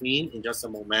on your screen in just a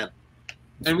moment.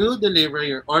 And we will deliver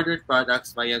your ordered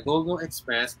products via GoGo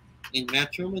Express in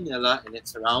Metro Manila and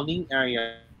its surrounding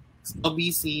areas,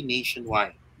 LBC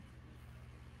nationwide.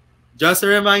 Just a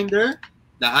reminder,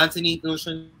 the HNI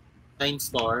Inclusion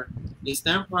store is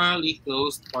temporarily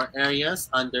closed for areas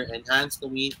under enhanced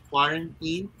community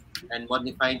quarantine and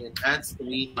modified enhanced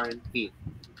community quarantine.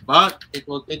 But it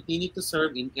will continue to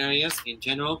serve in areas in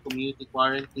general community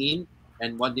quarantine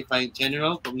and modified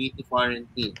general community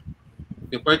quarantine.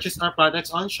 If you purchase our products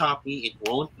on Shopee, it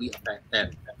won't be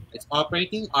affected. Its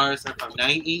operating hours are from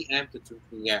 9 a.m. to 2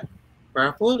 p.m. For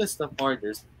a full list of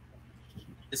orders,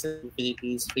 visit the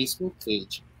Philippines Facebook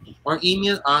page or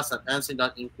email us at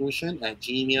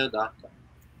answer.inclusion@gmail.com.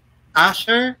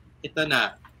 Asher, ito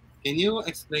na. Can you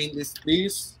explain this,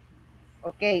 please?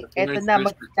 Okay, eto na,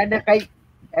 mag-scan na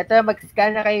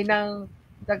kayo ng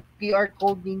QR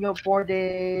code ninyo for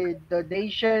the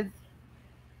donations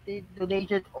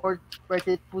or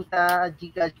purchase po sa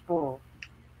GCash po.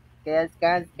 Kaya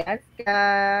scan, scan,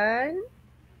 scan.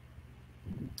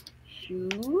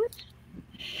 Shoes,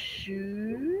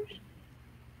 shoes,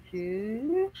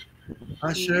 shoes,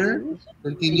 Asher, shoes. Yes,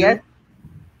 continue.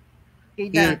 okay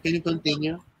Here, na. can you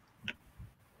continue?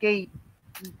 Okay,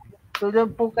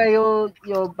 tulong po kayo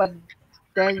yung pag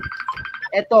then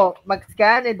eto,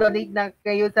 mag-scan and donate na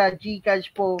kayo sa GCash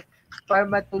po para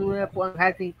matulungan po ang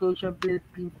Health Inclusion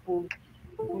Philippines po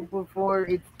for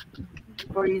its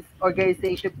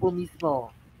organization po mismo.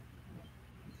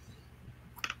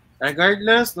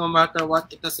 Regardless, no matter what,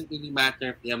 it doesn't really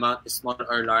matter if the amount is smaller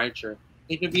or larger.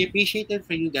 It would be appreciated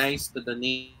for you guys to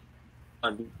donate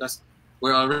because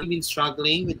we're already been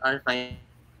struggling with our financial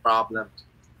problems,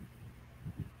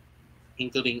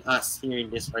 including us here in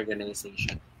this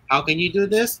organization. How can you do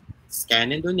this?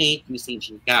 Scan and donate using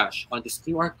GCash on this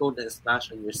QR code that is flashed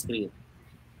on your screen.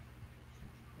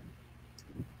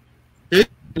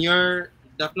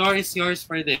 The floor is yours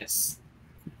for this.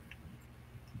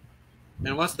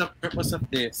 And what's the purpose of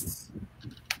this,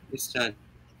 Christian?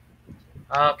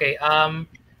 Okay.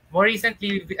 More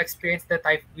recently, we experienced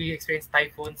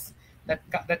typhoons that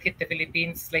hit the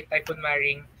Philippines, like Typhoon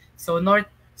Maring. So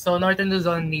Northern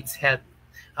Luzon needs help.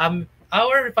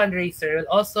 Our fundraiser will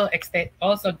also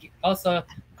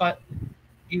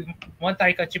give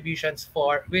monetary contributions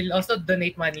will also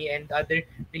donate money and other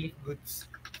relief goods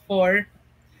for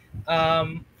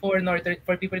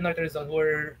for people in Northern Luzon who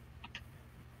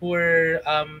were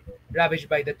ravaged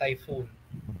by the typhoon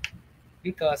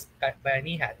because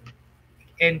bayanihan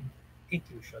and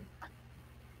inclusion.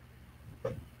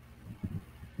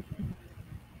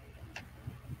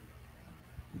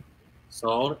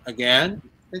 So again,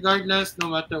 regardless, no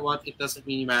matter what, it doesn't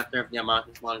really matter if the amount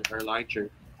is smaller or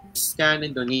larger. Scan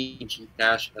and donate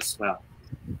GCash as well.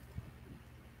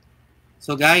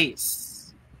 So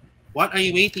guys, what are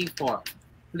you waiting for?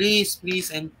 Please, please,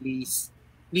 and please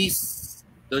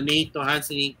donate to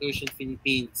HNI Inclusion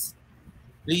Philippines.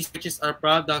 Please purchase our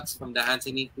products from the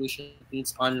HNI Inclusion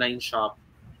Philippines online shop,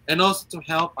 and also to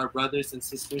help our brothers and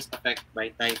sisters affected by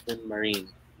Typhoon Marine.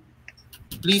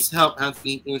 Please help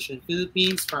HNI Inclusion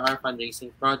Philippines for our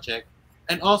fundraising project,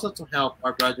 and also to help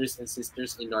our brothers and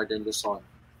sisters in Northern Luzon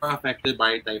who are affected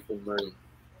by Typhoon Marine.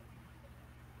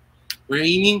 We're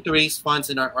aiming to raise funds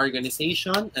in our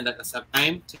organization and at the same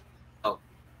time to help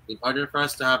in order for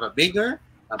us to have a bigger,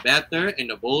 a better,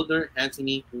 and a bolder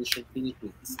HNI Inclusion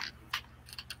Philippines.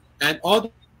 And all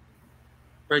the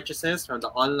purchases from the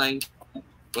online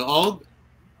will all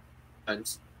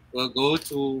funds will go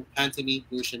to HNI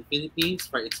Inclusion Philippines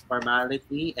for its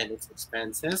formality and its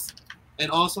expenses, and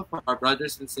also for our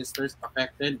brothers and sisters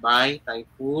affected by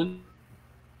Typhoon.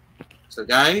 So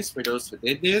guys, for those who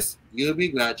did this, you'll be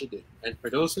glad you did. And for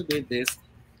those who did this,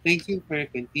 thank you for your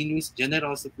continuous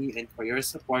generosity and for your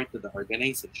support to the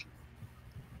organization.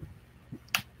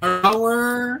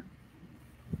 Our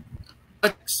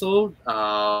sold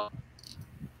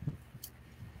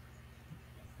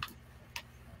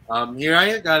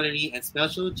Hiraya Gallery and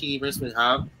Special Achievers will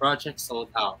have projects sold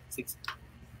out.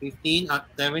 15 at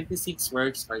 76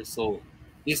 works are sold.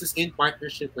 This is in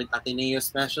partnership with Ateneo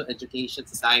Special Education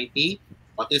Society,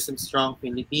 Autism Strong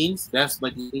Philippines, Best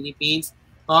Buddy Philippines,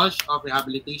 College of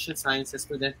Rehabilitation Sciences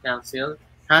Student Council,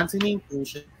 HNI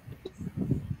Inclusion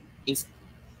Philippines,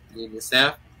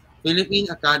 UNICEF, Philippine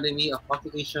Academy of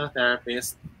Occupational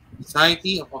Therapists,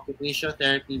 Society of Occupational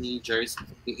Therapy Majors,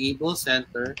 the ABLE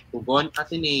Center, Pugon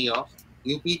Ateneo,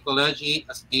 UP Collegiate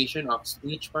Association of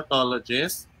Speech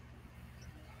Pathologists,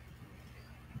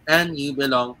 and You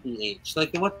Belong PH. So if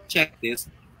you want to check this,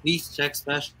 please check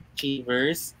Special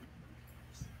Achievers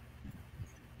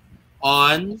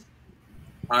on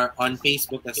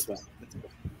Facebook as well.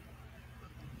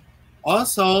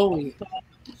 Also, we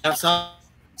have some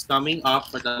coming up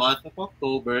for the month of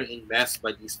October in Best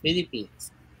Buddies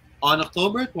Philippines. On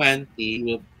October 20,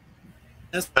 we'll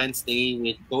be Wednesday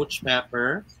with Coach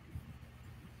Pepper.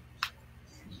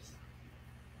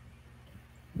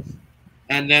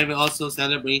 And then we also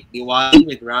celebrate Diwali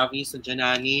with Ravi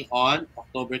Sujanani on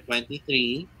October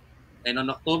 23. And on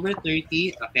October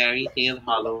 30, a fairy tale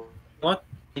Halloween. What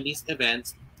in these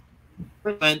events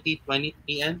for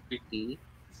 2023 and 30,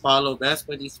 follow Best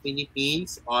Buddies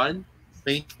Philippines on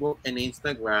Facebook and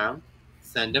Instagram.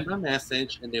 Send them a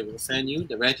message and they will send you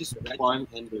the registration form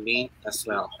and the link as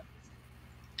well.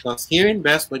 Because here in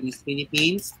Best Buddies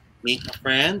Philippines, make a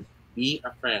friend, be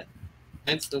a friend.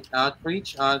 Friends look out for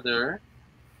each other.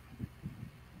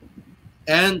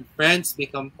 And friends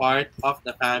become part of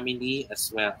the family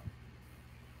as well.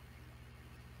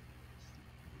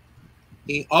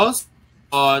 Okay, also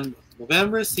on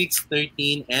November 6,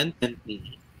 13, and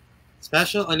 20,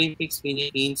 Special Olympics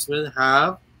Philippines will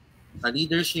have a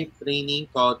leadership training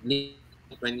called Leadership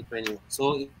 2021.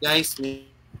 So if you guys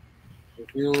if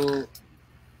you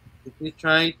if you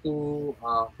try to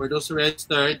for those who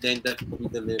registered, then that will be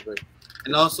delivered.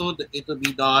 And also it will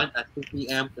be done at 2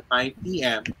 p.m. to 5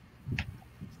 p.m.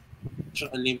 Special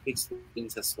Olympics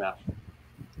Philippines as well.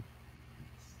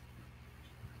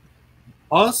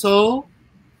 Also,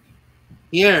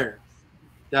 here,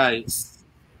 guys,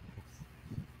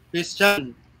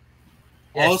 Christian.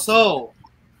 Yes. Also,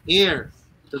 here,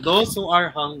 to those who are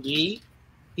hungry,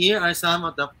 here are some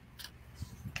of the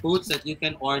foods that you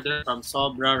can order from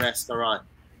Sobra Restaurant.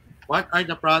 What are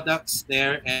the products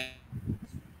there? And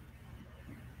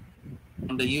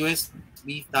from the US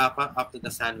beef tapa up to the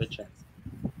sandwiches.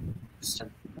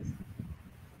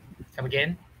 Come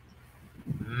again.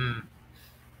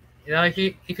 You know, if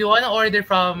you wanna order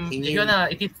from, Can if you wanna,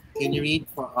 if you can you read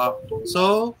for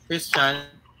so Christian?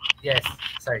 yes,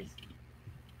 sorry,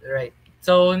 right.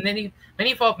 So many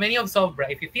of Sobra.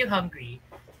 If you feel hungry,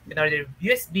 you can order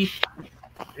USB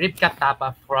rib cat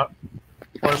tapa for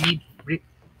me.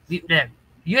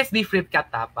 USB rib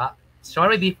cat tapa,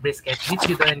 strawberry beef brisket, beef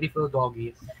udon, and beef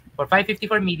bulgogi for 550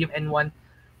 for medium and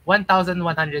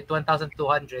 1,100 to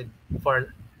 1,200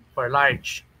 for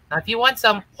large. Now, if you want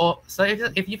some, so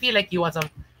if you feel like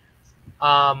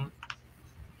um,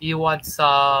 we want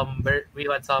some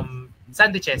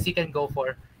sandwiches, you can go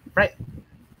for fried.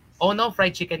 Oh no,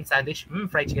 fried chicken sandwich.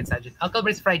 Fried chicken sandwich. Uncle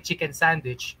Bert's fried chicken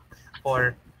sandwich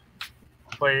for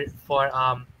for for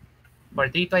um for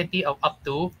 320 of up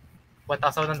to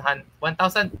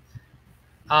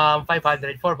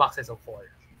 1,500 4 boxes of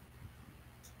 4.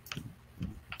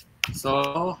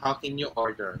 So how can you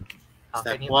order? How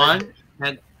Step can you one, order?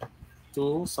 head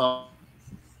to some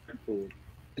food.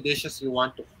 Dishes you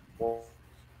want to order.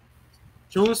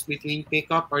 Choose between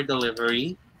pickup or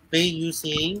delivery. Pay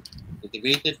using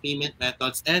integrated payment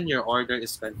methods and your order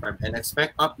is confirmed. And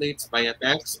expect updates via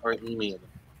text or email.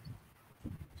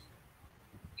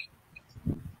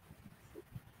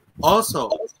 Also,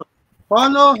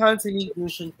 follow Hansen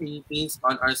Inclusion Philippines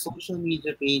on our social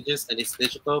media pages and its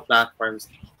digital platforms.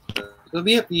 It will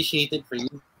be appreciated for you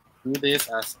to do this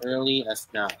as early as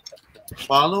now.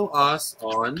 Follow us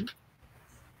on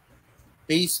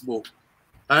Facebook,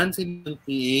 Hansen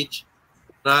PH,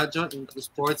 Radio,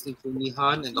 Sports,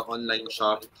 Inclusion, and the online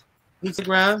shop.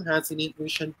 Instagram, Hansen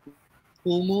Inclusion,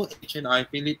 Kumu, HNI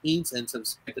Philippines, and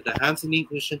subscribe to the Hansen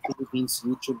Inclusion Philippines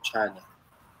YouTube channel.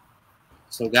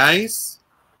 So guys,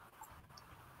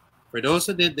 for those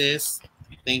who did this,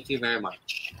 thank you very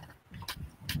much.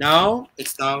 Now,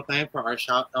 it's now time for our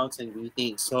shout-outs and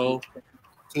greetings. So,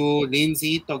 to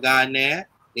Lindsay Togane,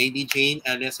 Lady Jane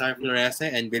Eliasar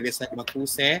Florese, and Bilisat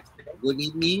Macuse, good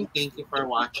evening. Thank you for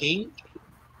watching.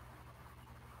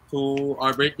 To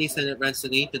our birthday celebrants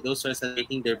today, to those who are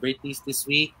celebrating their birthdays this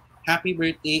week, happy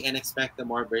birthday and expect the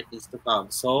more birthdays to come.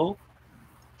 So,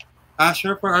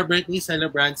 Asher, for our birthday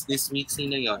celebrants this week,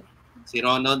 sino yon? Si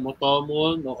Ronald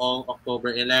Motomol noong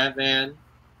October 11,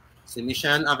 si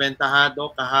Michelle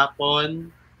Aventahado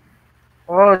kahapon.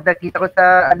 Oh, nakita ko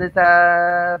sa ano sa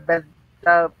live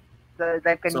So,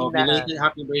 kanina. belated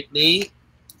happy birthday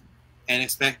and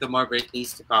expect the more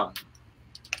birthdays to come.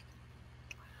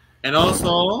 And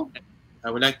also,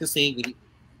 I would like to say good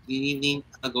evening.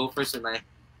 I'll go first with my.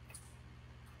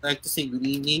 I'd like to say good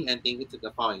evening and thank you to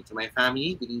the following. To my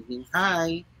family, good evening,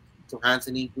 hi. To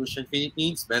Hansen Inclusion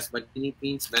Philippines, Best Buddies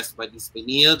Philippines, Best Buddies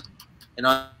Benilde, and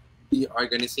all the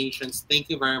organizations, thank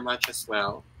you very much as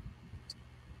well.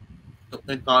 To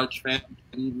college friends,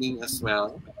 good evening as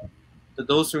well. To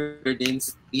those who were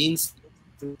deans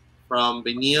from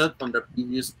Benilde from the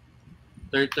previous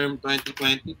third term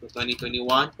 2020 to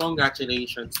 2021,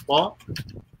 congratulations po.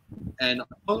 And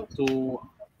also to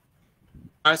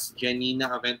us,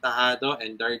 Janina Aventahado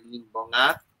and Darlene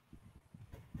Bongat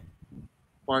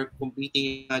for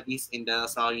completing studies in De La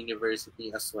Salle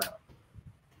University as well.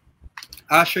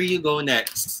 Asher, you go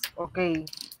next. Okay.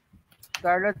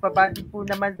 Carlos, pabati po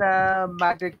naman sa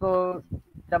mother ko,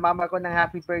 sa mama ko ng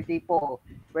happy birthday po.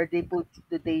 Birthday po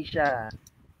today siya.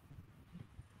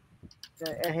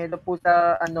 Hello po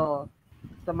sa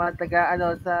sa mga taga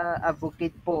sa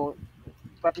advocate po.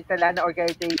 Pati sa Lana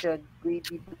Organization,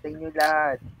 greedy po sa inyo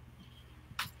lahat.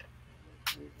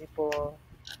 Greedy po.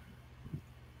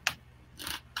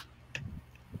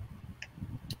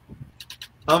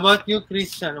 How about you,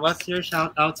 Christian? What's your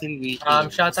shout-outs and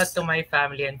greetings? Shout out to my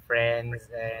family and friends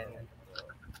and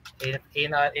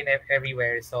in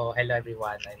everywhere. So hello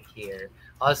everyone, I'm here.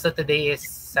 Also today is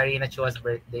Sarina Chua's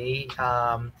birthday.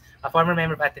 A former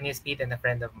member of Ateneus Pete and a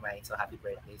friend of mine. So happy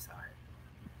birthday, Sar.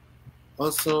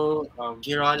 Also,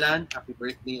 G. Roland, happy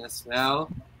birthday as well.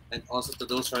 And also to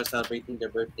those who are celebrating their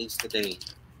birthdays today.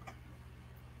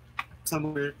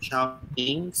 Some more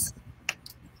shoutings.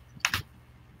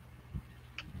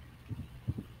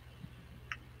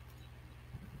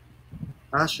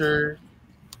 Asher.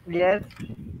 Yes,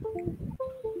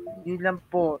 yun lang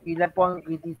po ang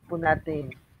release po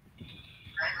natin.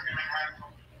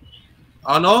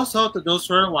 And also to those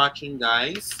who are watching,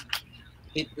 guys,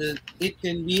 it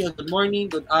can be a good morning,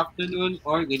 good afternoon,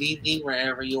 or good evening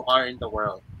wherever you are in the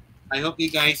world. I hope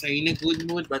you guys are in a good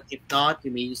mood, but if not,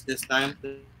 you may use this time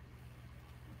to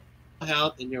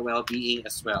health and your well-being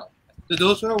as well. To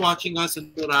those who are watching us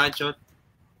on Radyo,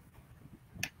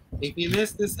 if you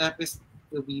missed this episode,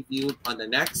 it will be viewed on the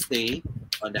next day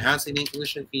on the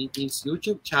Inclusion Pilipinas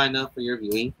YouTube channel for your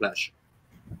viewing pleasure.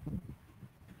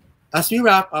 As we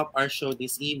wrap up our show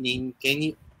this evening, can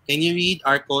you read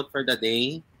our quote for the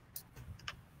day?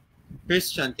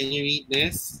 Christian, can you read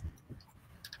this?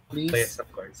 Please. Yes, of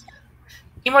course.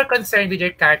 Be more concerned with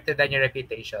your character than your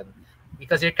reputation.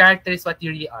 Because your character is what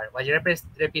you really are, while your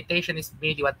reputation is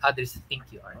merely what others think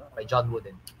you are. By John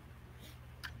Wooden.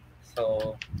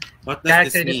 So, what does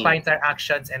character this mean? defines our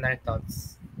actions and our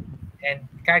thoughts. And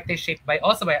character is shaped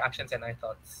also by our actions and our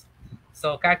thoughts.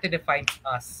 So, character defines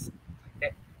us.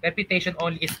 Reputation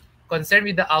only is concerned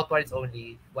with the outwards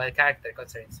only, while character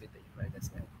concerns with the inward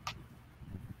as well.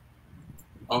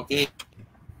 Okay.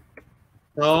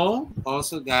 So,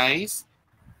 also guys,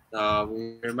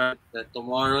 we remember that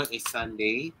tomorrow is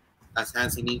Sunday. As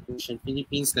HNI Inclusion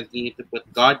Philippines continue to put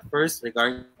God first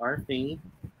regarding our faith.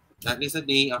 That is a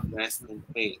day of rest and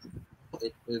faith.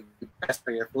 It will be best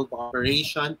for your full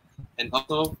cooperation and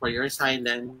also for your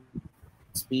silence.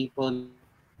 People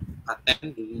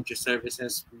attend religious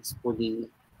services peacefully,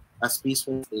 as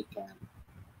peacefully as they can,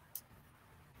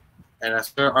 and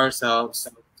assure ourselves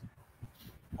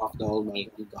of the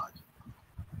Almighty God.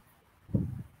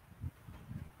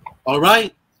 All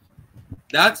right,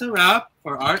 that's a wrap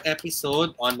for our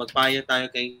episode on Magpayo Tayo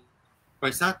Kay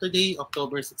for Saturday,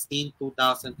 October 16,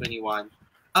 2021.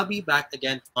 I'll be back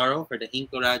again tomorrow for the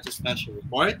InkluRadyo Special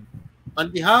Report. On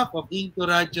behalf of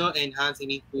InkluRadyo and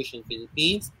HNI Inclusion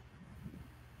Philippines,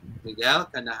 Miguel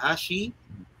Kanahashi,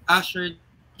 Asher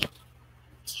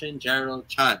Gerald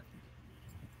Chan,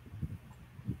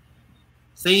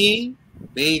 saying,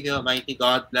 may the Almighty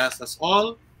God bless us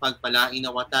all, pagpalain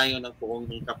nawa tayo ng buong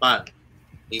may kapal.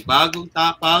 May bagong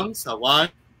tapang sa one,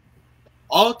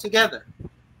 all together.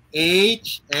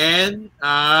 HNI.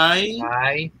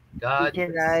 God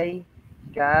HNI,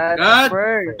 God, God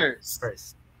first.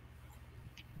 first.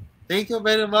 Thank you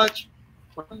very much.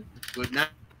 Good night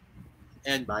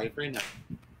and bye for now.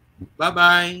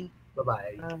 Bye-bye.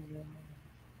 Bye-bye.